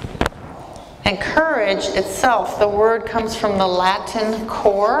 And courage itself, the word comes from the Latin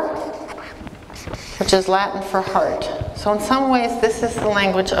cor, which is Latin for heart. So in some ways, this is the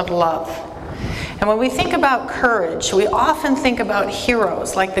language of love. And when we think about courage, we often think about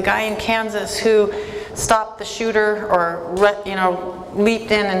heroes, like the guy in Kansas who stopped the shooter or,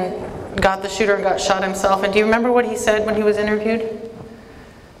 leaped in and got the shooter and got shot himself. And do you remember what he said when he was interviewed?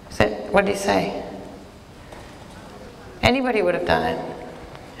 What did he say? Anybody would have done it.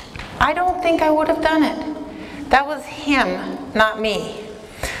 I don't think I would have done it. That was him, not me.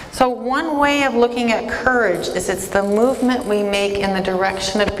 So one way of looking at courage is it's the movement we make in the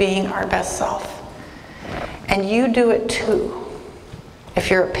direction of being our best self. And you do it too. If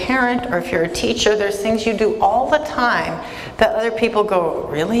you're a parent or if you're a teacher, there's things you do all the time that other people go,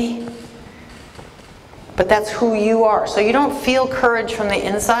 really? But that's who you are. So you don't feel courage from the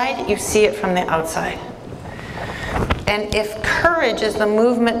inside, you see it from the outside. And if courage is the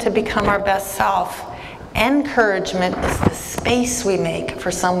movement to become our best self, encouragement is the space we make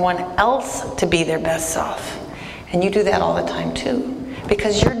for someone else to be their best self. And you do that all the time too.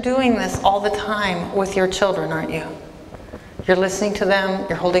 Because you're doing this all the time with your children, aren't you? You're listening to them,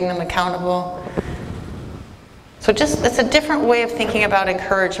 you're holding them accountable. So it's a different way of thinking about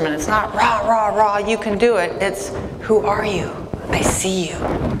encouragement. It's not rah, rah, rah, you can do it. It's who are you? I see you.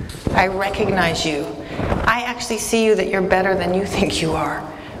 I recognize you. I actually see you that you're better than you think you are,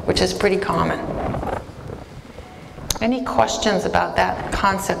 which is pretty common. Any questions about that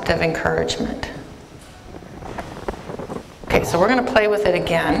concept of encouragement? Okay, so we're going to play with it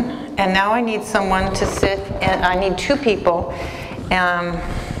again. And now I need someone to sit, and I need two people. I'm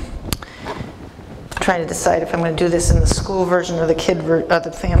trying to decide if I'm going to do this in the school version or the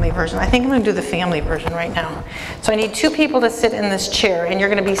family version. I think I'm going to do the family version right now. So I need two people to sit in this chair, and you're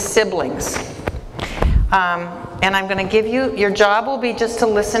going to be siblings. And I'm going to give you, your job will be just to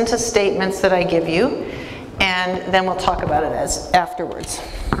listen to statements that I give you, and then we'll talk about it afterwards.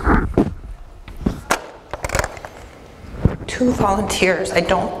 2 volunteers. I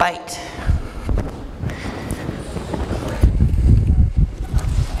don't bite.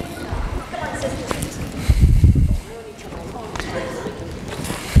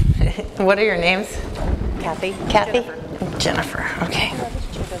 What are your names? Kathy. Kathy? Jennifer. Okay.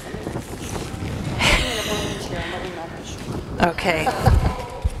 Okay.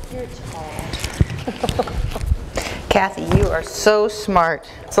 Kathy, you are so smart.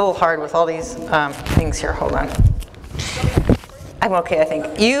 It's a little hard with all these things here. Hold on. I'm okay, I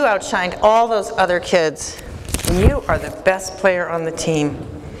think. You outshined all those other kids. You are the best player on the team.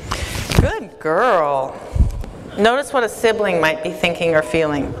 Good girl. Notice what a sibling might be thinking or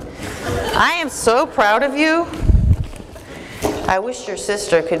feeling. I am so proud of you. I wish your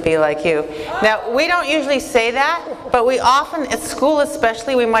sister could be like you. Now, we don't usually say that, but we often, at school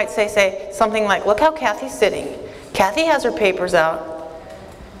especially, we might say something like, look how Kathy's sitting. Kathy has her papers out.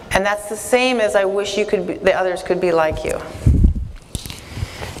 And that's the same as I wish you could be, the others could be like you.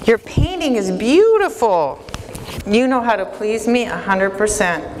 Your painting is beautiful. You know how to please me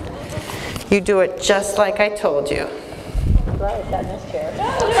 100%. You do it just like I told you.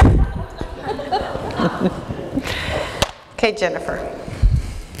 Okay, Jennifer.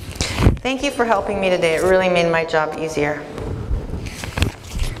 Thank you for helping me today. It really made my job easier.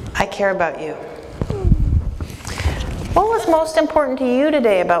 I care about you. What was most important to you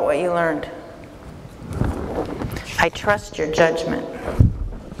today about what you learned? I trust your judgment.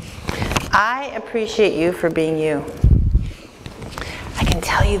 I appreciate you for being you. I can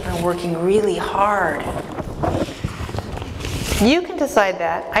tell you've been working really hard. You can decide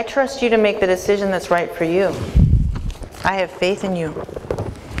that. I trust you to make the decision that's right for you. I have faith in you.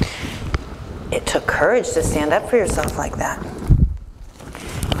 It took courage to stand up for yourself like that.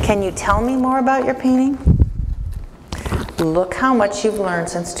 Can you tell me more about your painting? Look how much you've learned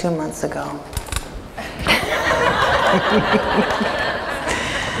since 2 months ago.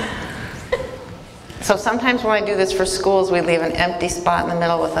 So sometimes when I do this for schools, we leave an empty spot in the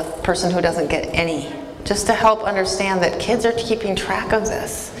middle with a person who doesn't get any, just to help understand that kids are keeping track of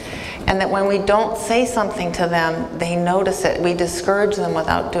this, and that when we don't say something to them, they notice it. We discourage them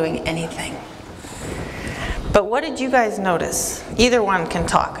without doing anything. But what did you guys notice? Either one can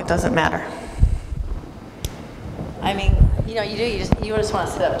talk, it doesn't matter. I mean, you know, you just want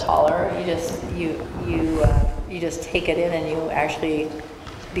to sit up taller. You just take it in, and you actually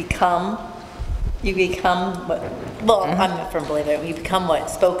become what, well, I'm not from believer, you become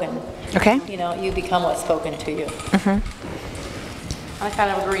what's spoken. Okay. You know, you become what's spoken to you. I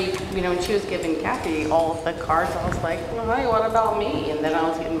kind of agree, you know, when she was giving Kathy all of the cards, I was like, well, hey, what about me? And then I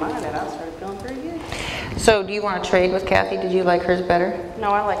was getting mine, and I started feeling pretty good. So do you want to trade with Kathy? Did you like hers better?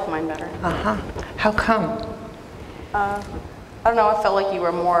 No, I liked mine better. How come? I don't know, I felt like you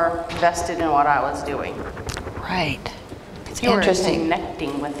were more vested in what I was doing. Right. It's You interesting. were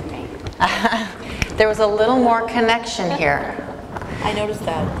connecting with me. There was a little more connection here. I noticed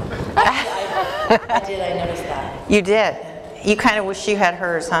that. I did, I noticed that. You did. You kind of wish you had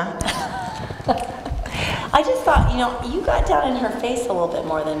hers, huh? I just thought, you know, you got down in her face a little bit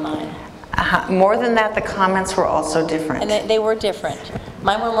more than mine. More than that, the comments were also different. And they were different.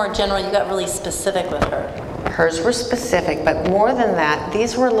 Mine were more general. You got really specific with her. Hers were specific, but more than that,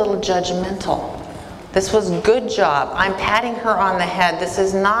 these were a little judgmental. This was good job. I'm patting her on the head. This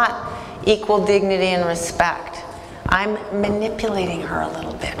is not equal dignity and respect. I'm manipulating her a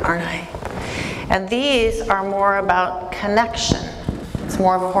little bit, aren't I? And these are more about connection. It's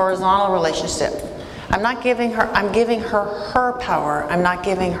more of a horizontal relationship. I'm giving her her power. I'm not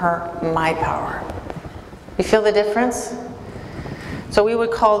giving her my power. You feel the difference? So we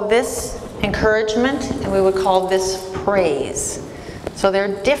would call this encouragement, and we would call this praise. So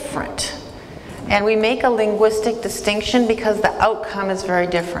they're different. And we make a linguistic distinction because the outcome is very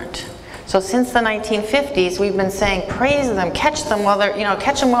different. So since the 1950s, we've been saying, praise them, catch them while they're,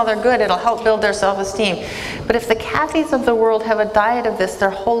 catch them while they're good. It'll help build their self-esteem. But if the Kathys of the world have a diet of this their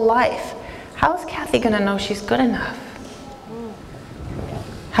whole life, how is Kathy going to know she's good enough?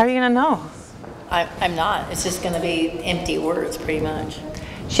 How are you going to know? I'm not. It's just going to be empty words, pretty much.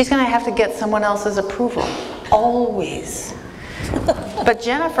 She's going to have to get someone else's approval, always. But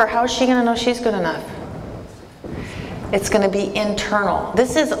Jennifer, how is she going to know she's good enough? It's going to be internal.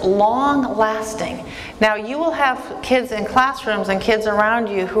 This is long-lasting. Now, you will have kids in classrooms and kids around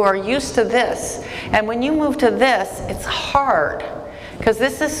you who are used to this. And when you move to this, it's hard. Because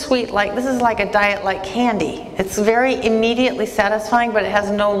this is sweet, this is like a diet like candy. It's very immediately satisfying, but it has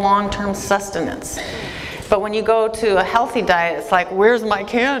no long-term sustenance. But when you go to a healthy diet, it's like, where's my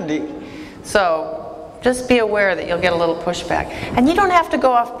candy? So just be aware that you'll get a little pushback. And you don't have to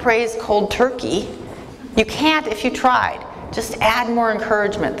go off praise cold turkey. You can't if you tried. Just add more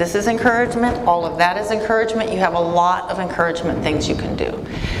encouragement. This is encouragement. All of that is encouragement. You have a lot of encouragement things you can do.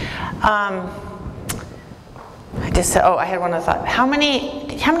 I just said, I had one other thought. How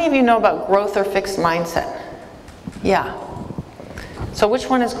many of you know about growth or fixed mindset? Yeah. So which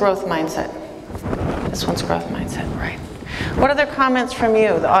one is growth mindset? This one's growth mindset, right. What other comments from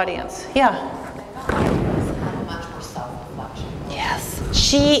you, the audience? Yeah. Yes.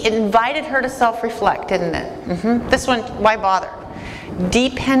 She invited her to self-reflect, didn't it? This one, why bother?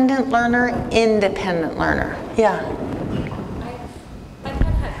 Dependent learner, independent learner. Yeah. I kind of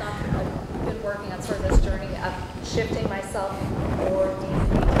have been working on sort of this journey of shifting myself more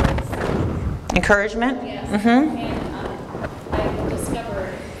deeply towards encouragement? Yes. And I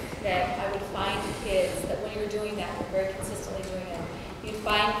discovered that I would find kids that when you're doing that, you're very consistently doing it, you'd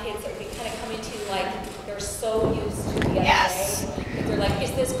find kids that would be kind of coming to you like they're so used to the other day. They're like,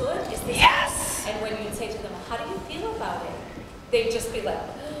 is this good? Is this good? And when you'd say to them, how do you feel about it? They'd just be like,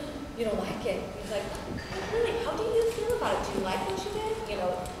 you don't like it. You're like, really, how do you feel about it? Do you like what you did?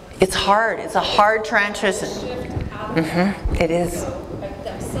 It's hard. It's a hard transition. Shift out it is. So, like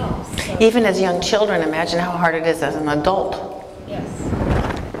them themselves. So, Even as young children, imagine how hard it is as an adult. yes.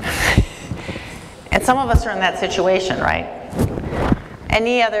 And some of us are in that situation, right?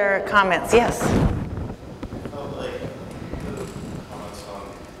 Any other comments? Yes? Like the comments on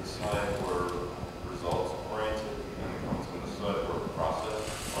the side were results oriented and the comments on the side were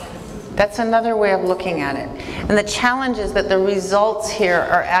process oriented. That's another way of looking at it. And the challenge is that the results here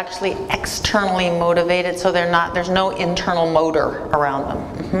are actually externally motivated, so there's no internal motor around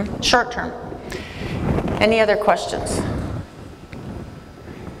them. Short term. Any other questions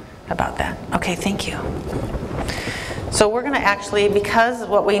about that? Okay, thank you. So we're going to actually, because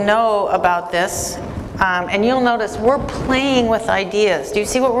what we know about this, and you'll notice we're playing with ideas. Do you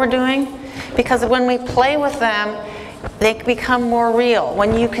see what we're doing? Because when we play with them, they become more real.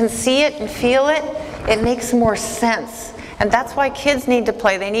 When you can see it and feel it, it makes more sense. And that's why kids need to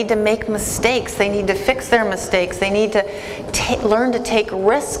play. They need to make mistakes. They need to fix their mistakes. They need to learn to take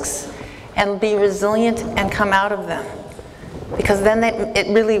risks and be resilient and come out of them. Because then it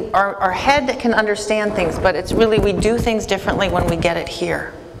really, our head can understand things, but it's really, we do things differently when we get it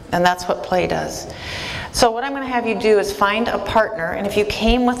here. And that's what play does. So what I'm going to have you do is find a partner, and if you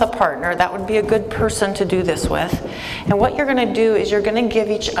came with a partner, that would be a good person to do this with. And what you're going to do is you're going to give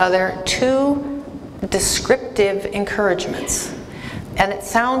each other 2 descriptive encouragements. And it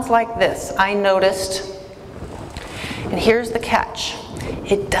sounds like this: I noticed, and here's the catch.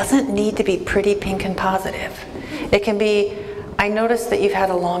 It doesn't need to be pretty, pink, and positive. It can be, I noticed that you've had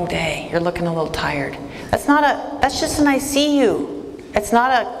a long day. You're looking a little tired. That's just an I see you. It's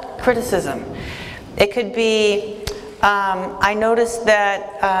not a criticism. It could be, I noticed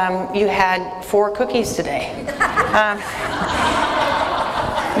that you had 4 cookies today.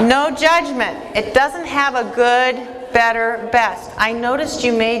 No judgment. It doesn't have a good, better, best. I noticed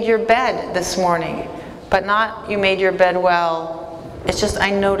you made your bed this morning, but not you made your bed well. It's just I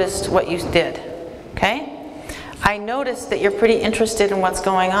noticed what you did. Okay? I noticed that you're pretty interested in what's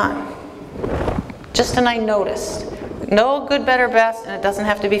going on. Just an I noticed. No good, better, best, and it doesn't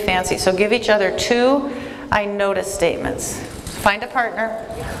have to be fancy. So give each other 2 I noticed statements. Find a partner.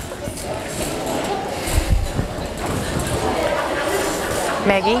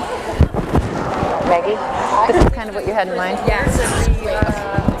 Maggie? Maggie? This is kind of what you had in mind? Yes.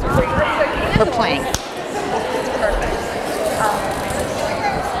 We're playing. Perfect.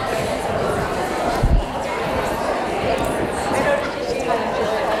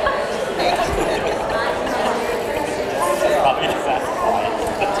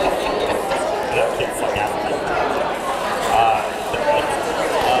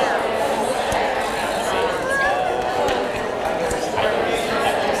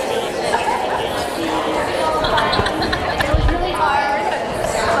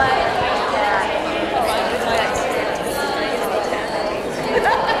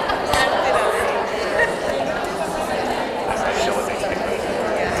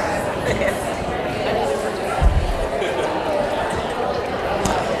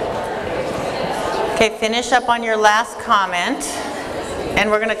 Okay, finish up on your last comment,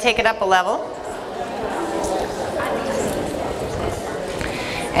 and we're going to take it up a level.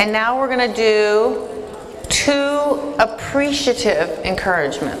 And now we're going to do 2 appreciative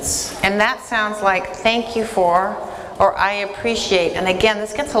encouragements. And that sounds like thank you for, or I appreciate. And again,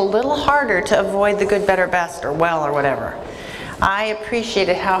 this gets a little harder to avoid the good, better, best, or well, or whatever. I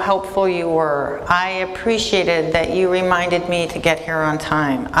appreciated how helpful you were. I appreciated that you reminded me to get here on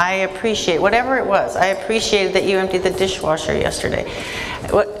time. I appreciate, whatever it was, I appreciated that you emptied the dishwasher yesterday.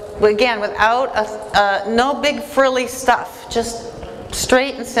 Again, without no big frilly stuff, just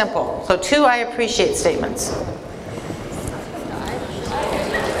straight and simple. So 2 I appreciate statements.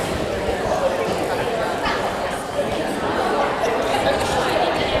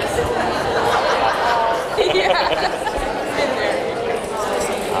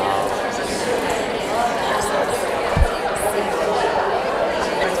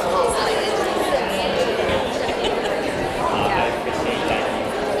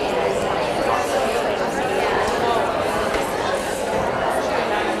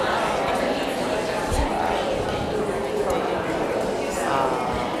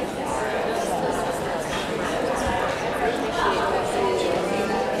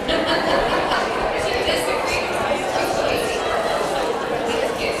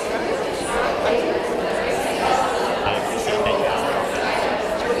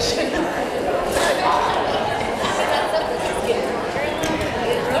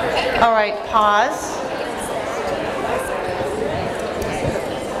 All right, pause.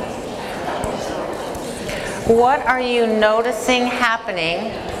 What are you noticing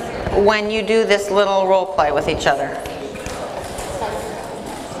happening when you do this little role play with each other?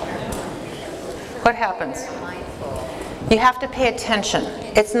 what happens? You have to pay attention.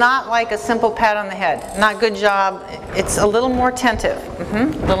 It's not like a simple pat on the head. Not good job. It's a little more attentive, a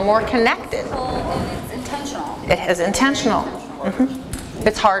little more connected. It's intentional. It is intentional.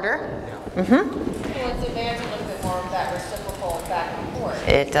 It's harder. Well, it demands a little bit more of that reciprocal back and forth.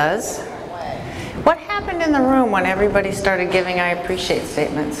 It does. What happened in the room when everybody started giving I appreciate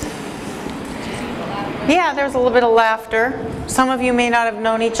statements? Yeah, there was a little bit of laughter. Some of you may not have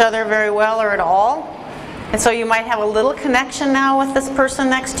known each other very well or at all. And so you might have a little connection now with this person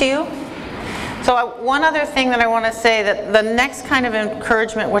next to you. So one other thing that I want to say, that the next kind of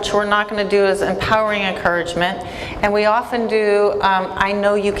encouragement, which we're not going to do, is empowering encouragement. And we often do, I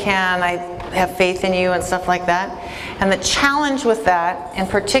know you can, I have faith in you, and stuff like that. And the challenge with that, in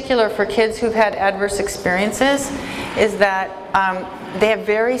particular for kids who've had adverse experiences, is that they have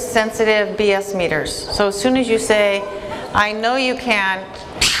very sensitive BS meters. So as soon as you say, I know you can,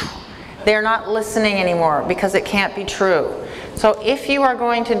 they're not listening anymore because it can't be true. So if you are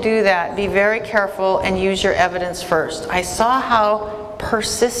going to do that, be very careful and use your evidence first. I saw how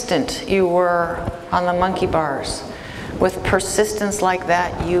persistent you were on the monkey bars. With persistence like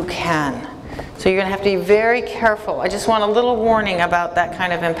that, you can. So you're going to have to be very careful. I just want a little warning about that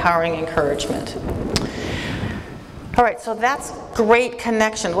kind of empowering encouragement. All right, so that's great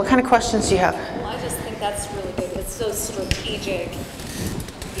connection. What kind of questions do you have? Well, I just think that's really good. It's so strategic.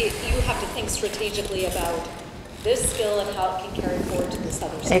 You have to think strategically about this skill and how it can carry forward to this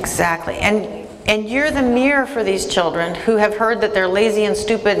other skill. Exactly. And you're the mirror for these children who have heard that they're lazy and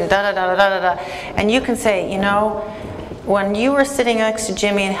stupid and da-da-da-da-da-da. And you can say, you know, when you were sitting next to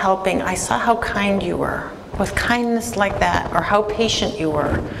Jimmy and helping, I saw how kind you were. With kindness like that, or how patient you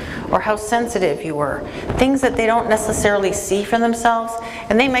were, or how sensitive you were. Things that they don't necessarily see for themselves.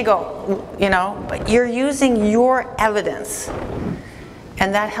 And they may go, you know, but you're using your evidence.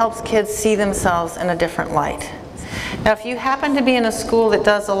 And that helps kids see themselves in a different light. Now, if you happen to be in a school that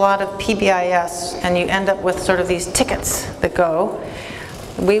does a lot of PBIS and you end up with sort of these tickets that go,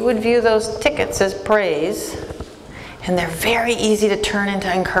 we would view those tickets as praise, and they're very easy to turn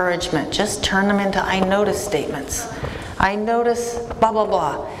into encouragement. Just turn them into I notice statements. I notice blah, blah,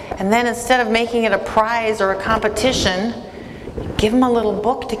 blah. And then instead of making it a prize or a competition, give them a little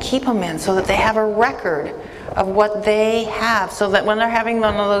book to keep them in so that they have a record of what they have, so that when they're having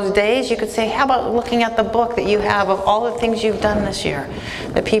one of those days, you could say, how about looking at the book that you have of all the things you've done this year,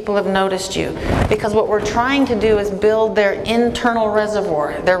 that people have noticed you. Because what we're trying to do is build their internal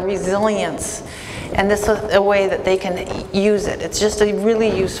reservoir, their resilience, and this is a way that they can use it. It's just a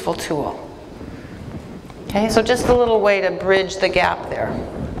really useful tool. Okay, so just a little way to bridge the gap there.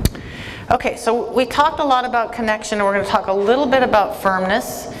 Okay, so we talked a lot about connection, and we're going to talk a little bit about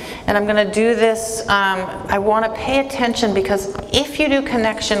firmness. And I'm going to do this, I want to pay attention, because if you do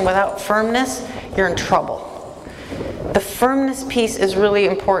connection without firmness, you're in trouble. The firmness piece is really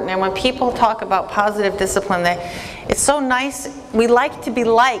important. And when people talk about positive discipline, it's so nice. We like to be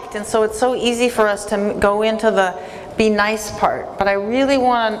liked, and so it's so easy for us to go into the be nice part. But I really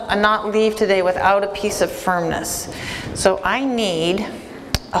want to not leave today without a piece of firmness. So I need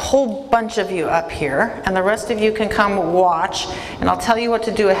a whole bunch of you up here, and the rest of you can come watch, and I'll tell you what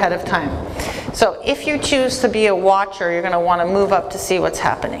to do ahead of time. So if you choose to be a watcher, you're going to want to move up to see what's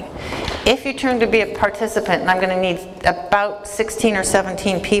happening. If you turn to be a participant, and I'm going to need about 16 or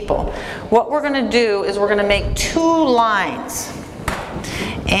 17 people, what we're going to do is we're going to make 2 lines.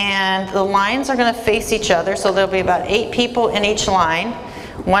 And the lines are going to face each other, so there'll be about 8 people in each line.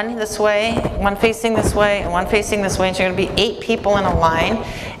 One this way, one facing this way, and one facing this way. And so you're going to be 8 people in a line.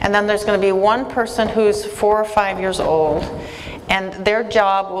 And then there's going to be one person who's 4 or 5 years old. And their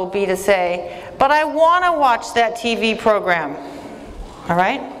job will be to say, but I want to watch that TV program. All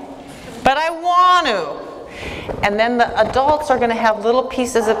right? But I want to. And then the adults are going to have little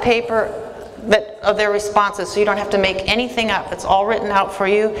pieces of paper of their responses, so you don't have to make anything up. It's all written out for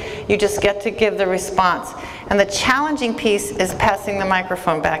you. You just get to give the response. And the challenging piece is passing the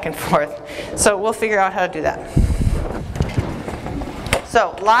microphone back and forth. So we'll figure out how to do that.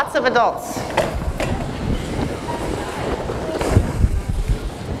 So lots of adults.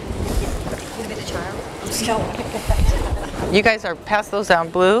 You guys are, pass those down,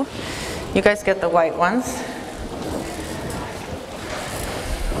 blue. You guys get the white ones.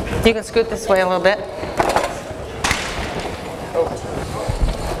 You can scoot this way a little bit.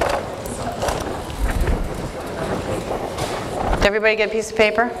 Did everybody get a piece of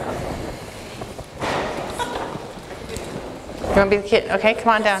paper? You want to be the kid? Okay,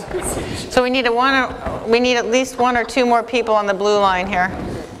 come on down. So we need at least 1 or 2 more people on the blue line here,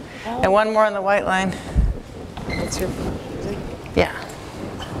 and 1 more on the white line. Yeah.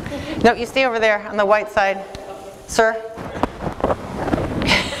 No, you stay over there on the white side. Sir?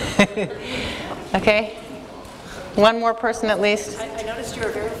 Okay. One more person at least. I noticed you were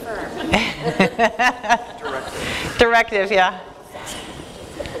very firm. Directive, yeah.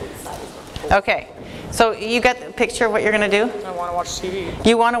 Okay. So you got the picture of what you're going to do? I want to watch TV.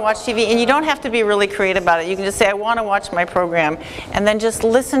 You want to watch TV, and you don't have to be really creative about it. You can just say, I want to watch my program, and then just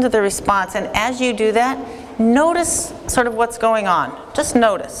listen to the response. And as you do that, notice sort of what's going on. Just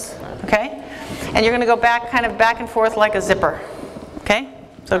notice, okay? And you're going to go back, kind of back and forth like a zipper, okay?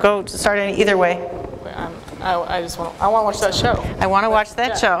 So go start in either way. I want to watch that show. I want to watch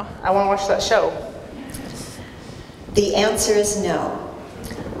that show. I want to watch that show. The answer is no.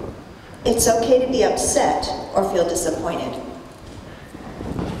 It's okay to be upset or feel disappointed.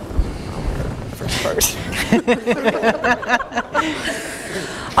 First part.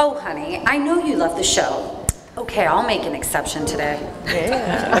 Oh, honey, I know you love the show. Okay, I'll make an exception today.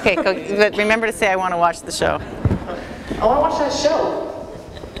 Yeah. Okay, but remember to say, I want to watch the show. I want to watch that show.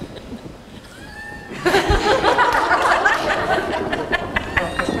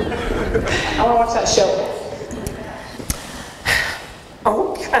 I want to watch that show.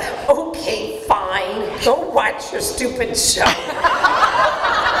 Okay, fine. Go watch your stupid show. I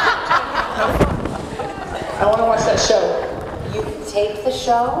want to watch that show. You can take the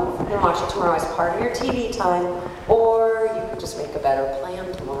show and watch it tomorrow as part of your TV time, or you can just make a better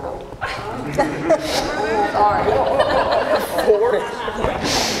plan tomorrow. Sorry.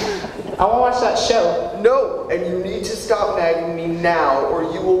 I want to watch that show. No, and you need to stop nagging me now, or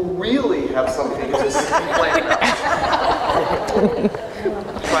you will really have something to complain about.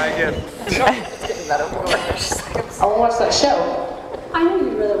 Try again. I want to watch that show. I know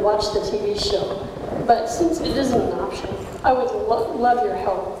you'd rather watch the TV show, but since it isn't an option, I would love your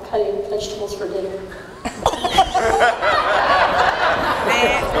help cutting vegetables for dinner.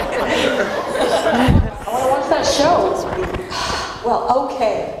 I want to watch that show. Well,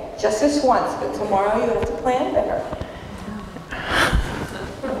 okay, just this once, but tomorrow you have to plan better.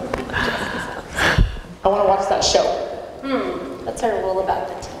 I want to watch that show. That's our rule about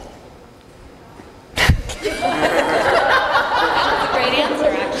the TV. Great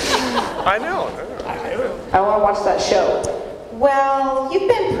answer, actually. I know. I want to watch that show. Well, you've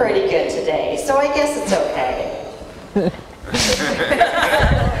been pretty good today, so I guess it's okay.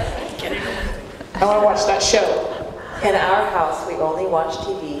 I want to watch that show. In our house, we only watch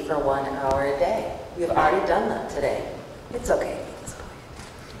TV for 1 hour a day. We've already done that today. It's okay.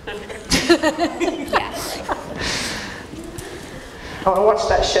 I want to watch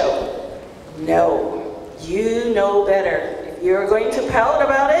that show. No, you know better. If you're going to pout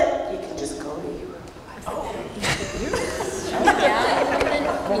about it, you can just go to your room.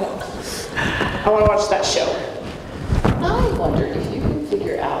 I want to watch that show. I wonder if you can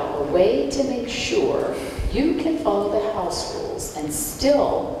figure out a way to make sure you can follow the house rules and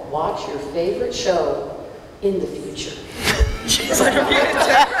still watch your favorite show in the future. She's like a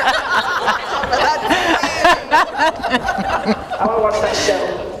I want to watch that show.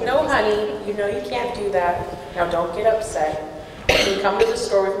 No, honey, you know you can't do that. Now don't get upset. You can come to the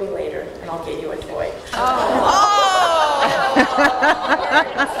store with me later, and I'll get you a toy. I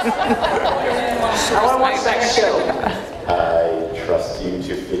want to watch that show. I trust you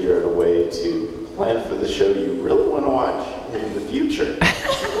to figure out a way to plan for the show you really want to watch in the future.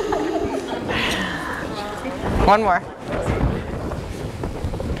 One more.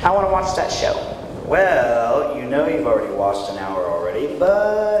 I want to watch that show. Well, you know you've already watched an hour already,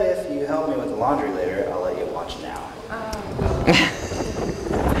 but if you help me with the laundry later, I'll let you watch now.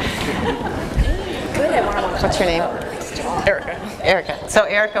 Good, I want to watch. What's your name? Erica. Erica. So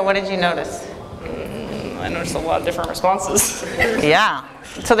Erica, what did you notice? I noticed a lot of different responses. Yeah.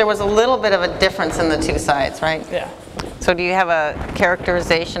 So there was a little bit of a difference in the two sides, right? Yeah. So do you have a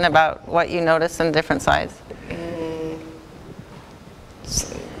characterization about what you noticed in different sides?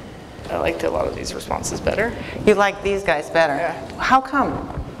 I liked a lot of these responses better. You like these guys better? Yeah. How come?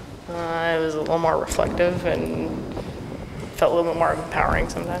 It was a little more reflective and felt a little bit more empowering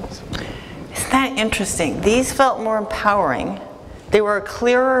sometimes. Isn't that interesting? These felt more empowering. They were a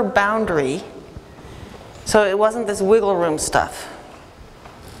clearer boundary. So it wasn't this wiggle room stuff.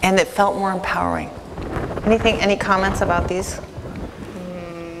 And it felt more empowering. Any comments about these?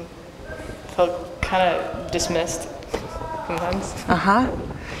 Felt kind of dismissed sometimes.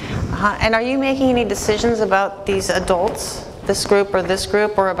 And are you making any decisions about these adults, this group,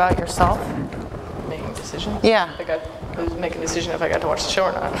 or about yourself? Making decisions? Yeah. Like I was making a decision if I got to watch the show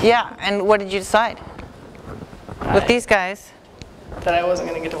or not. Yeah, and what did you decide? With these guys? That I wasn't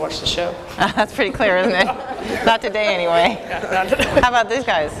going to get to watch the show. That's pretty clear, isn't it? Not today, anyway. Yeah, not today. How about these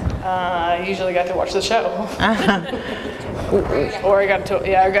guys? I usually got to watch the show. Or I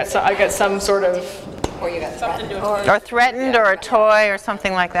got some sort of. Or you got something Or threatened, or a toy, or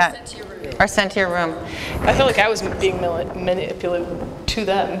something like that. Or sent to your room. I feel like I was being manipulated to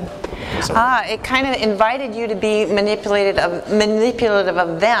them. So. It kind of invited you to be manipulative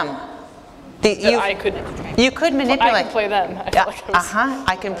of them. I could. You could manipulate. I could play them. I feel like I was,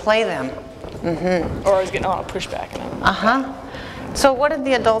 I can play them. Mm-hmm. Or I was getting a lot of pushback. So what did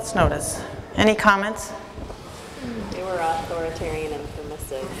the adults notice? Any comments? They were authoritarian and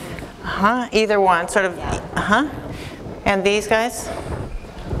permissive. Either one, sort of. And these guys?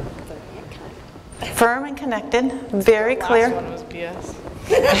 Firm and connected, very clear. The last one was BS.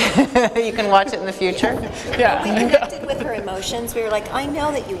 You can watch it in the future. Yeah. We connected with her emotions. We were like, I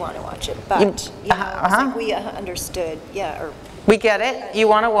know that you want to watch it, but it's like we understood. Yeah. Or we get it. You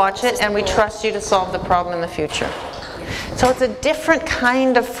want to watch it, and we trust you to solve the problem in the future. So it's a different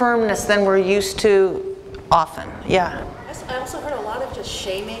kind of firmness than we're used to often. Yeah. I also heard a lot of just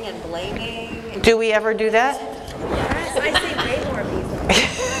shaming and blaming. Do we ever do that? Yes, I see way more of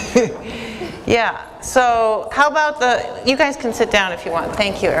these. Yeah. So how about you guys can sit down if you want.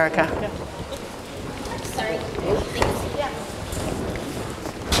 Thank you, Erica. Sorry.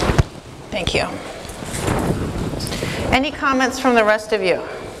 Thank you. Any comments from the rest of you?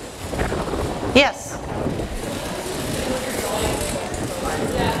 Yes.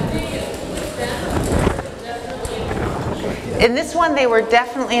 In this one, they were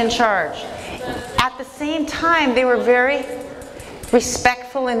definitely in charge. At the same time, they were very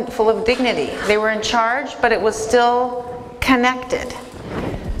respectful and full of dignity. They were in charge, but it was still connected.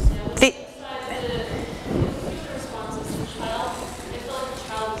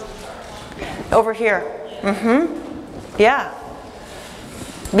 Over here. Yeah.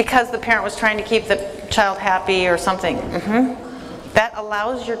 Because the parent was trying to keep the child happy or something. That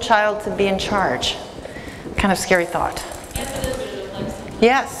allows your child to be in charge. Kind of scary thought.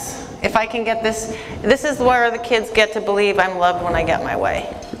 Yes. If I can get this is where the kids get to believe I'm loved when I get my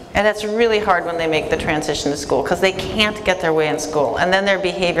way. And it's really hard when they make the transition to school because they can't get their way in school. And then their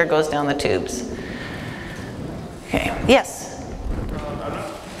behavior goes down the tubes. Okay. Yes? I'm not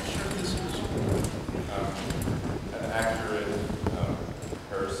sure if this is an accurate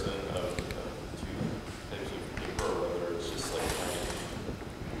comparison of the two types of paper, or whether it's just like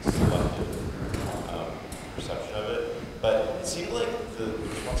selective perception of it. But it seemed like the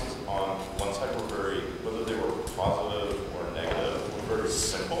responses on one side were very, whether they were positive or negative, were very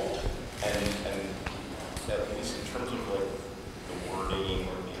simple, and at least in terms of like the wording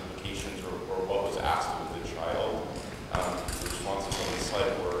or the implications or what was asked of the child, the responses on the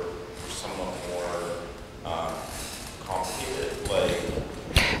side were somewhat more complicated.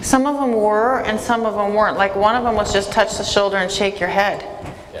 Like some of them were, and some of them weren't. Like one of them was just touch the shoulder and shake your head.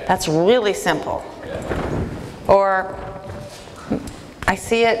 Yeah. That's really simple. Yeah. Or I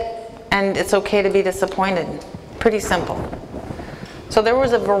see it, and it's okay to be disappointed. Pretty simple. So there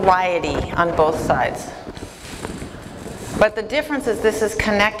was a variety on both sides. But the difference is this is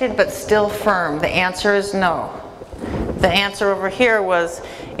connected but still firm. The answer is no. The answer over here was,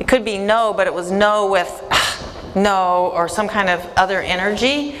 it could be no, but it was no with no or some kind of other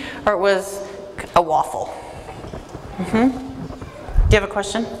energy, or it was a waffle. Do you have a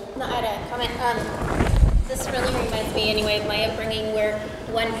question? No, I had a comment. This really reminds me anyway of my upbringing where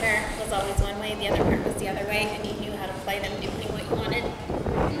one parent was always one way, the other parent was the other way, and you knew how to play them depending what you wanted.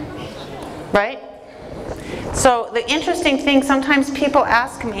 Right? So the interesting thing, sometimes people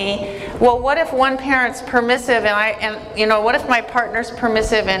ask me, well, what if one parent's permissive and you know, what if my partner's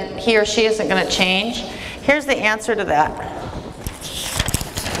permissive and he or she isn't going to change? Here's the answer to that.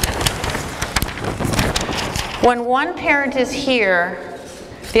 When one parent is here,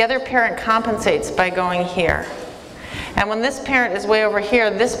 the other parent compensates by going here. And when this parent is way over here,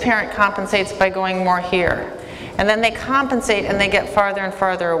 this parent compensates by going more here. And then they compensate and they get farther and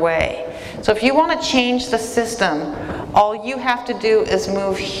farther away. So if you want to change the system, all you have to do is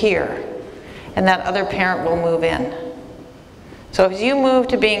move here. And that other parent will move in. So as you move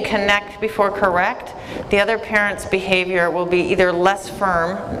to being connect before correct, the other parent's behavior will be either less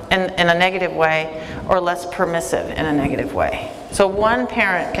firm in a negative way or less permissive in a negative way. So one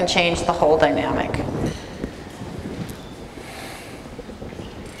parent can change the whole dynamic.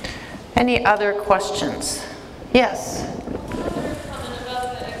 Any other questions? Yes?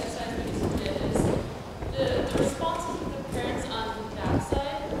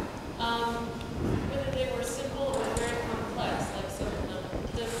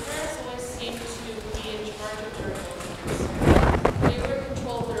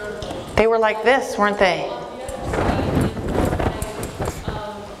 They were like this, weren't they?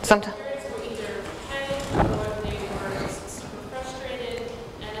 Sometimes.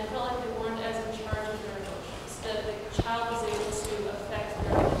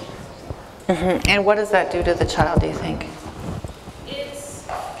 And what does that do to the child, do you think?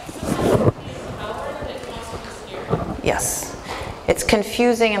 Yes. It's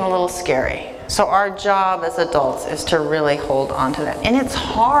confusing and a little scary. So our job as adults is to really hold on to that. And it's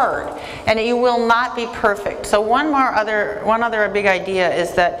hard. And you will not be perfect. So one other big idea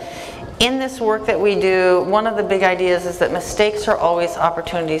is that in this work that we do, one of the big ideas is that mistakes are always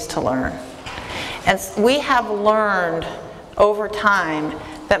opportunities to learn. And we have learned over time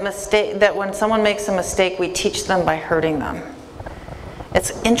that when someone makes a mistake, we teach them by hurting them.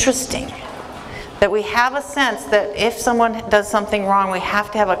 It's interesting that we have a sense that if someone does something wrong, we have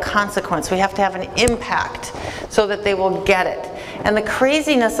to have a consequence. We have to have an impact so that they will get it. And the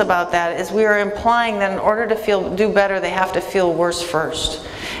craziness about that is we are implying that in order to do better, they have to feel worse first.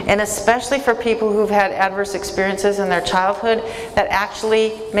 And especially for people who've had adverse experiences in their childhood, that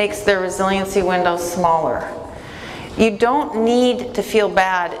actually makes their resiliency window smaller. You don't need to feel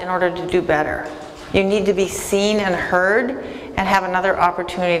bad in order to do better. You need to be seen and heard and have another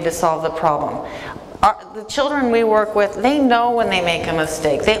opportunity to solve the problem. The children we work with, they know when they make a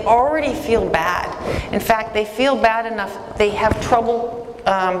mistake. They already feel bad. In fact, they feel bad enough, they have trouble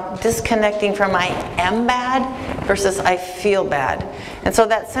disconnecting from I am bad versus I feel bad. And so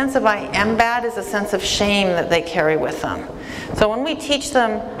that sense of I am bad is a sense of shame that they carry with them. So when we teach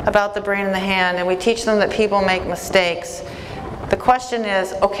them about the brain and the hand, and we teach them that people make mistakes, the question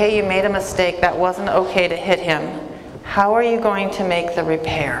is, okay, you made a mistake, that wasn't okay to hit him. How are you going to make the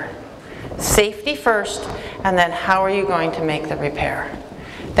repair? Safety first, and then how are you going to make the repair?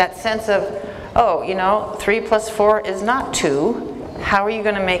 That sense of, oh, you know, 3 + 4 is not 2. How are you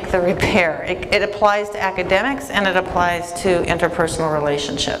going to make the repair? It applies to academics and it applies to interpersonal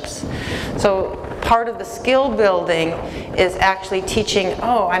relationships. So part of the skill building is actually teaching,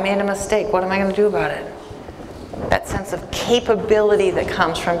 oh, I made a mistake, what am I going to do about it? That sense of capability that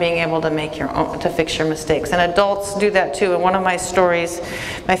comes from being able to fix your mistakes. And adults do that too. And one of my stories,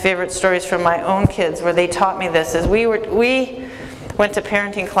 my favorite stories from my own kids where they taught me this is we went to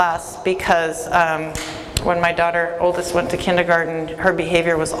parenting class because when my oldest went to kindergarten, her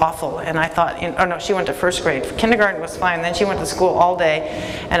behavior was awful. And I thought, oh no, she went to first grade. Kindergarten was fine. Then she went to school all day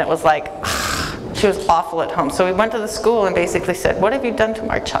and it was like, she was awful at home. So we went to the school and basically said, what have you done to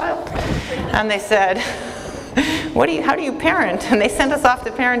my child? And they said, how do you parent? And they sent us off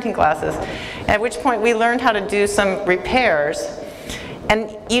to parenting classes, at which point we learned how to do some repairs.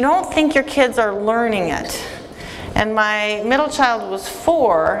 And you don't think your kids are learning it. And my middle child was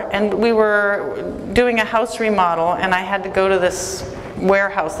 4, and we were doing a house remodel, and I had to go to this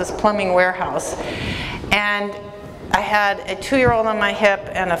warehouse, this plumbing warehouse. And I had a 2-year-old on my hip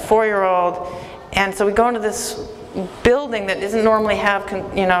and a 4-year-old, and so we go into this building that doesn't normally have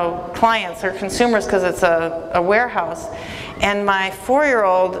clients or consumers because it's a warehouse, and my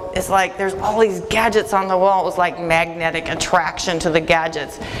 4-year-old is like, there's all these gadgets on the wall. It was like magnetic attraction to the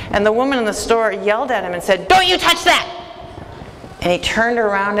gadgets, and the woman in the store yelled at him and said, don't you touch that! And he turned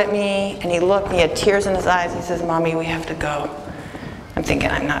around at me and he looked and he had tears in his eyes. He says, Mommy, we have to go. I'm thinking,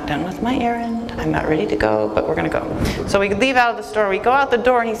 I'm not done with my errand, I'm not ready to go, but we're gonna go. So we leave out of the store, we go out the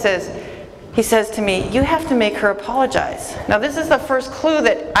door, and he says to me, you have to make her apologize. Now this is the first clue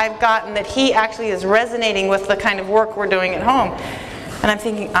that I've gotten that he actually is resonating with the kind of work we're doing at home. And I'm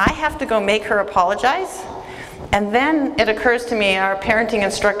thinking, I have to go make her apologize? And then it occurs to me, our parenting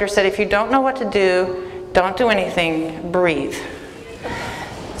instructor said, if you don't know what to do, don't do anything, breathe.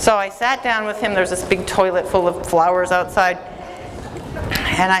 So I sat down with him, there's this big toilet full of flowers outside,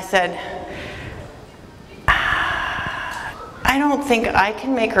 and I said, I don't think I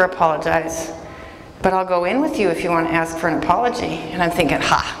can make her apologize, but I'll go in with you if you want to ask for an apology. And I'm thinking,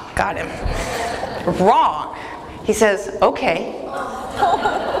 ha, got him. Wrong. He says, okay.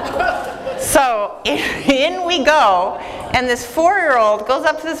 So in we go, and this 4-year-old goes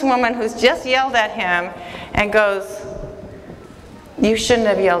up to this woman who's just yelled at him and goes, you shouldn't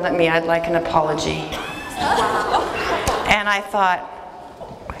have yelled at me, I'd like an apology. And I thought,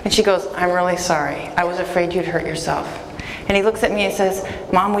 and she goes, I'm really sorry. I was afraid you'd hurt yourself. And he looks at me and says,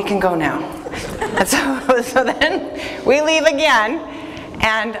 Mom, we can go now. And so then we leave again,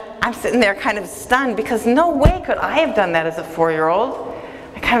 and I'm sitting there kind of stunned because no way could I have done that as a 4-year-old.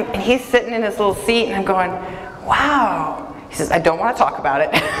 And he's sitting in his little seat, and I'm going, wow. He says, I don't want to talk about it.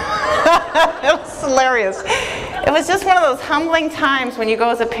 It was hilarious. It was just one of those humbling times when you go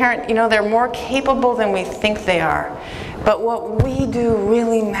as a parent, you know, they're more capable than we think they are. But what we do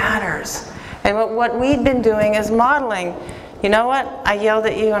really matters. And what we've been doing is modeling you know what, I yelled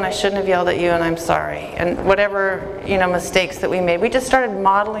at you and I shouldn't have yelled at you and I'm sorry. And whatever, mistakes that we made, we just started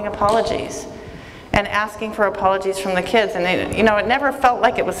modeling apologies and asking for apologies from the kids. And it never felt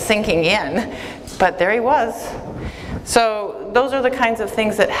like it was sinking in, but there he was. So those are the kinds of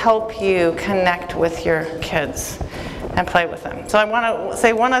things that help you connect with your kids and play with them. So I want to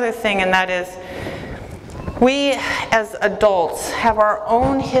say one other thing, and that is, we as adults have our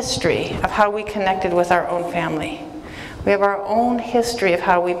own history of how we connected with our own family. We have our own history of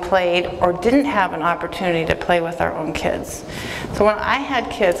how we played or didn't have an opportunity to play with our own kids. So when I had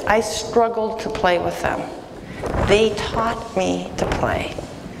kids, I struggled to play with them. They taught me to play.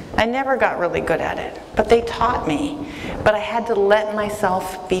 I never got really good at it, but they taught me. But I had to let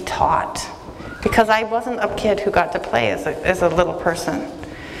myself be taught, because I wasn't a kid who got to play as a little person.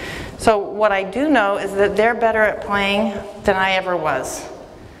 So what I do know is that they're better at playing than I ever was.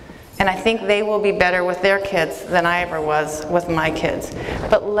 And I think they will be better with their kids than I ever was with my kids.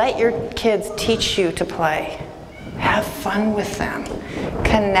 But let your kids teach you to play. Have fun with them.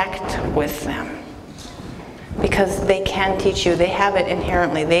 Connect with them. Because they can teach you. They have it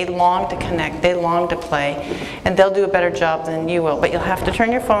inherently. They long to connect. They long to play. And they'll do a better job than you will. But you'll have to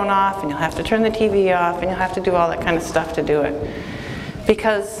turn your phone off, and you'll have to turn the TV off, and you'll have to do all that kind of stuff to do it.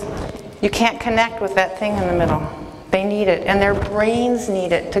 Because you can't connect with that thing in the middle. They need it, and their brains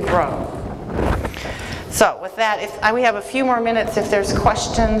need it to grow. So with that, we have a few more minutes if there's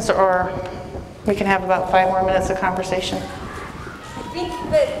questions, or we can have about 5 more minutes of conversation. I think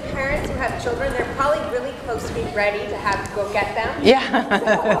that parents who have children, they're probably really close to being ready to have to go get them. Yeah. So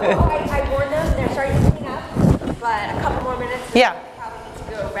I warned them, they're starting to clean up, but a couple more minutes, yeah, they probably need to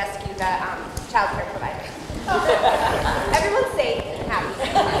go rescue the child care provider. Everyone's safe and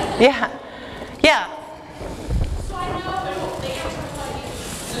happy. Yeah. Yeah. So I know the answer is not good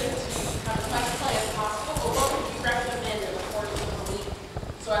to have as much play as possible, but what would you recommend in the course of a week?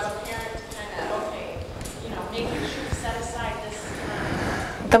 So as a parent, to kind of, making sure to set aside this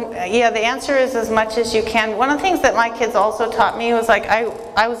time. The answer is as much as you can. One of the things that my kids also taught me was, like,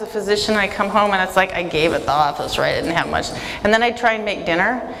 I was a physician, I come home and it's like I gave at the office, right? I didn't have much. And then I'd try and make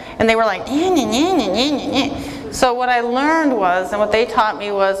dinner, and they were like, So what I learned was, and what they taught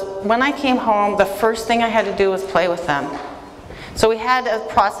me was, when I came home, the first thing I had to do was play with them. So we had a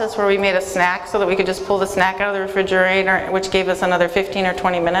process where we made a snack so that we could just pull the snack out of the refrigerator, which gave us another 15 or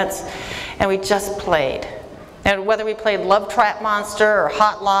 20 minutes, and we just played. And whether we played Love Trap Monster or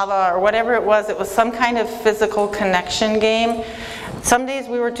Hot Lava or whatever it was some kind of physical connection game. Some days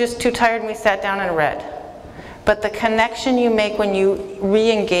we were just too tired and we sat down and read. But the connection you make when you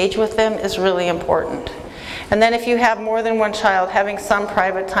re-engage with them is really important. And then if you have more than one child, having some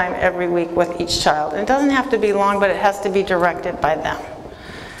private time every week with each child. And it doesn't have to be long, but it has to be directed by them.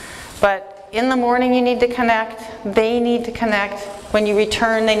 But in the morning you need to connect, they need to connect. When you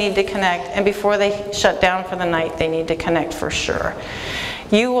return, they need to connect. And before they shut down for the night, they need to connect for sure.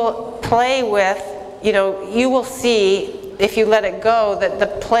 You will play with, you will see, if you let it go, that the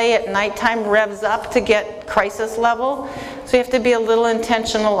play at nighttime revs up to get crisis level. So you have to be a little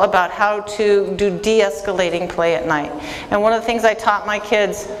intentional about how to do de-escalating play at night. And one of the things I taught my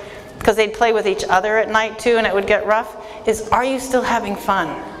kids, because they'd play with each other at night too and it would get rough, is, are you still having fun?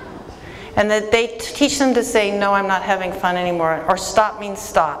 And that they teach them to say, no, I'm not having fun anymore, or stop means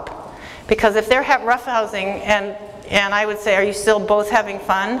stop. Because if they're roughhousing and I would say, are you still both having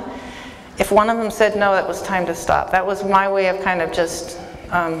fun? If one of them said no, it was time to stop. That was my way of kind of just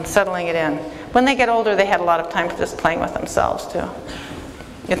settling it in. When they get older, they had a lot of time for just playing with themselves too,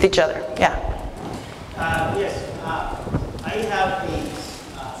 with each other. Yeah. Yes, I have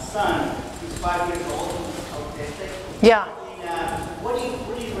a son who's 5 years old, who's autistic. Yeah. And, what do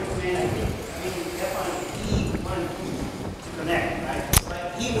you recommend? I think definitely he wanted to connect, right?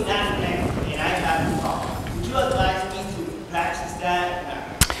 But he would not connect, and I have to talk. Would you advise me to practice that?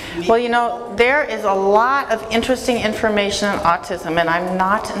 Well, there is a lot of interesting information on autism, and I'm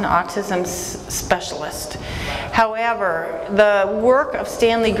not an autism specialist. However, the work of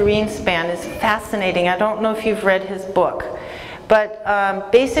Stanley Greenspan is fascinating. I don't know if you've read his book,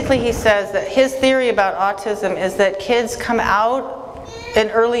 but basically he says that his theory about autism is that kids come out in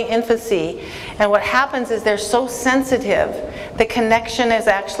early infancy, and what happens is they're so sensitive, the connection is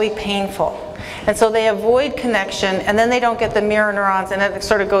actually painful. And so they avoid connection, and then they don't get the mirror neurons, and it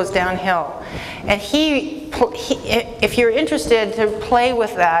sort of goes downhill. And if you're interested to play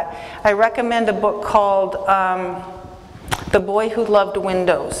with that, I recommend a book called The Boy Who Loved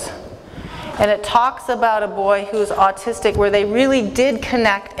Windows. And it talks about a boy who's autistic, where they really did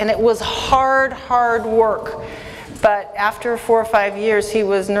connect, and it was hard work But after 4 or 5 years, he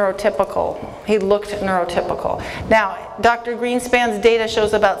was neurotypical. He looked neurotypical. Now, Dr. Greenspan's data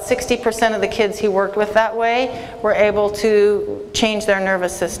shows about 60% of the kids he worked with that way were able to change their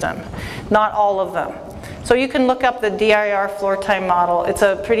nervous system. Not all of them. So you can look up the DIR floor time model. It's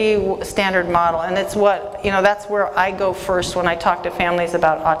a pretty standard model, and it's what, that's where I go first when I talk to families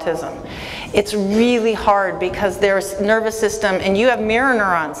about autism. It's really hard because their nervous system, and you have mirror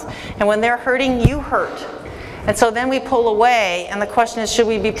neurons, and when they're hurting, you hurt. And so then we pull away, and the question is, should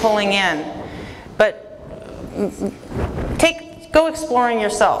we be pulling in? But go exploring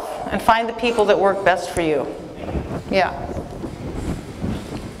yourself and find the people that work best for you. Yeah.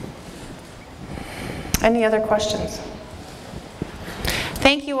 Any other questions?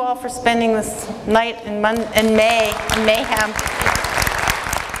 Thank you all for spending this night in mayhem.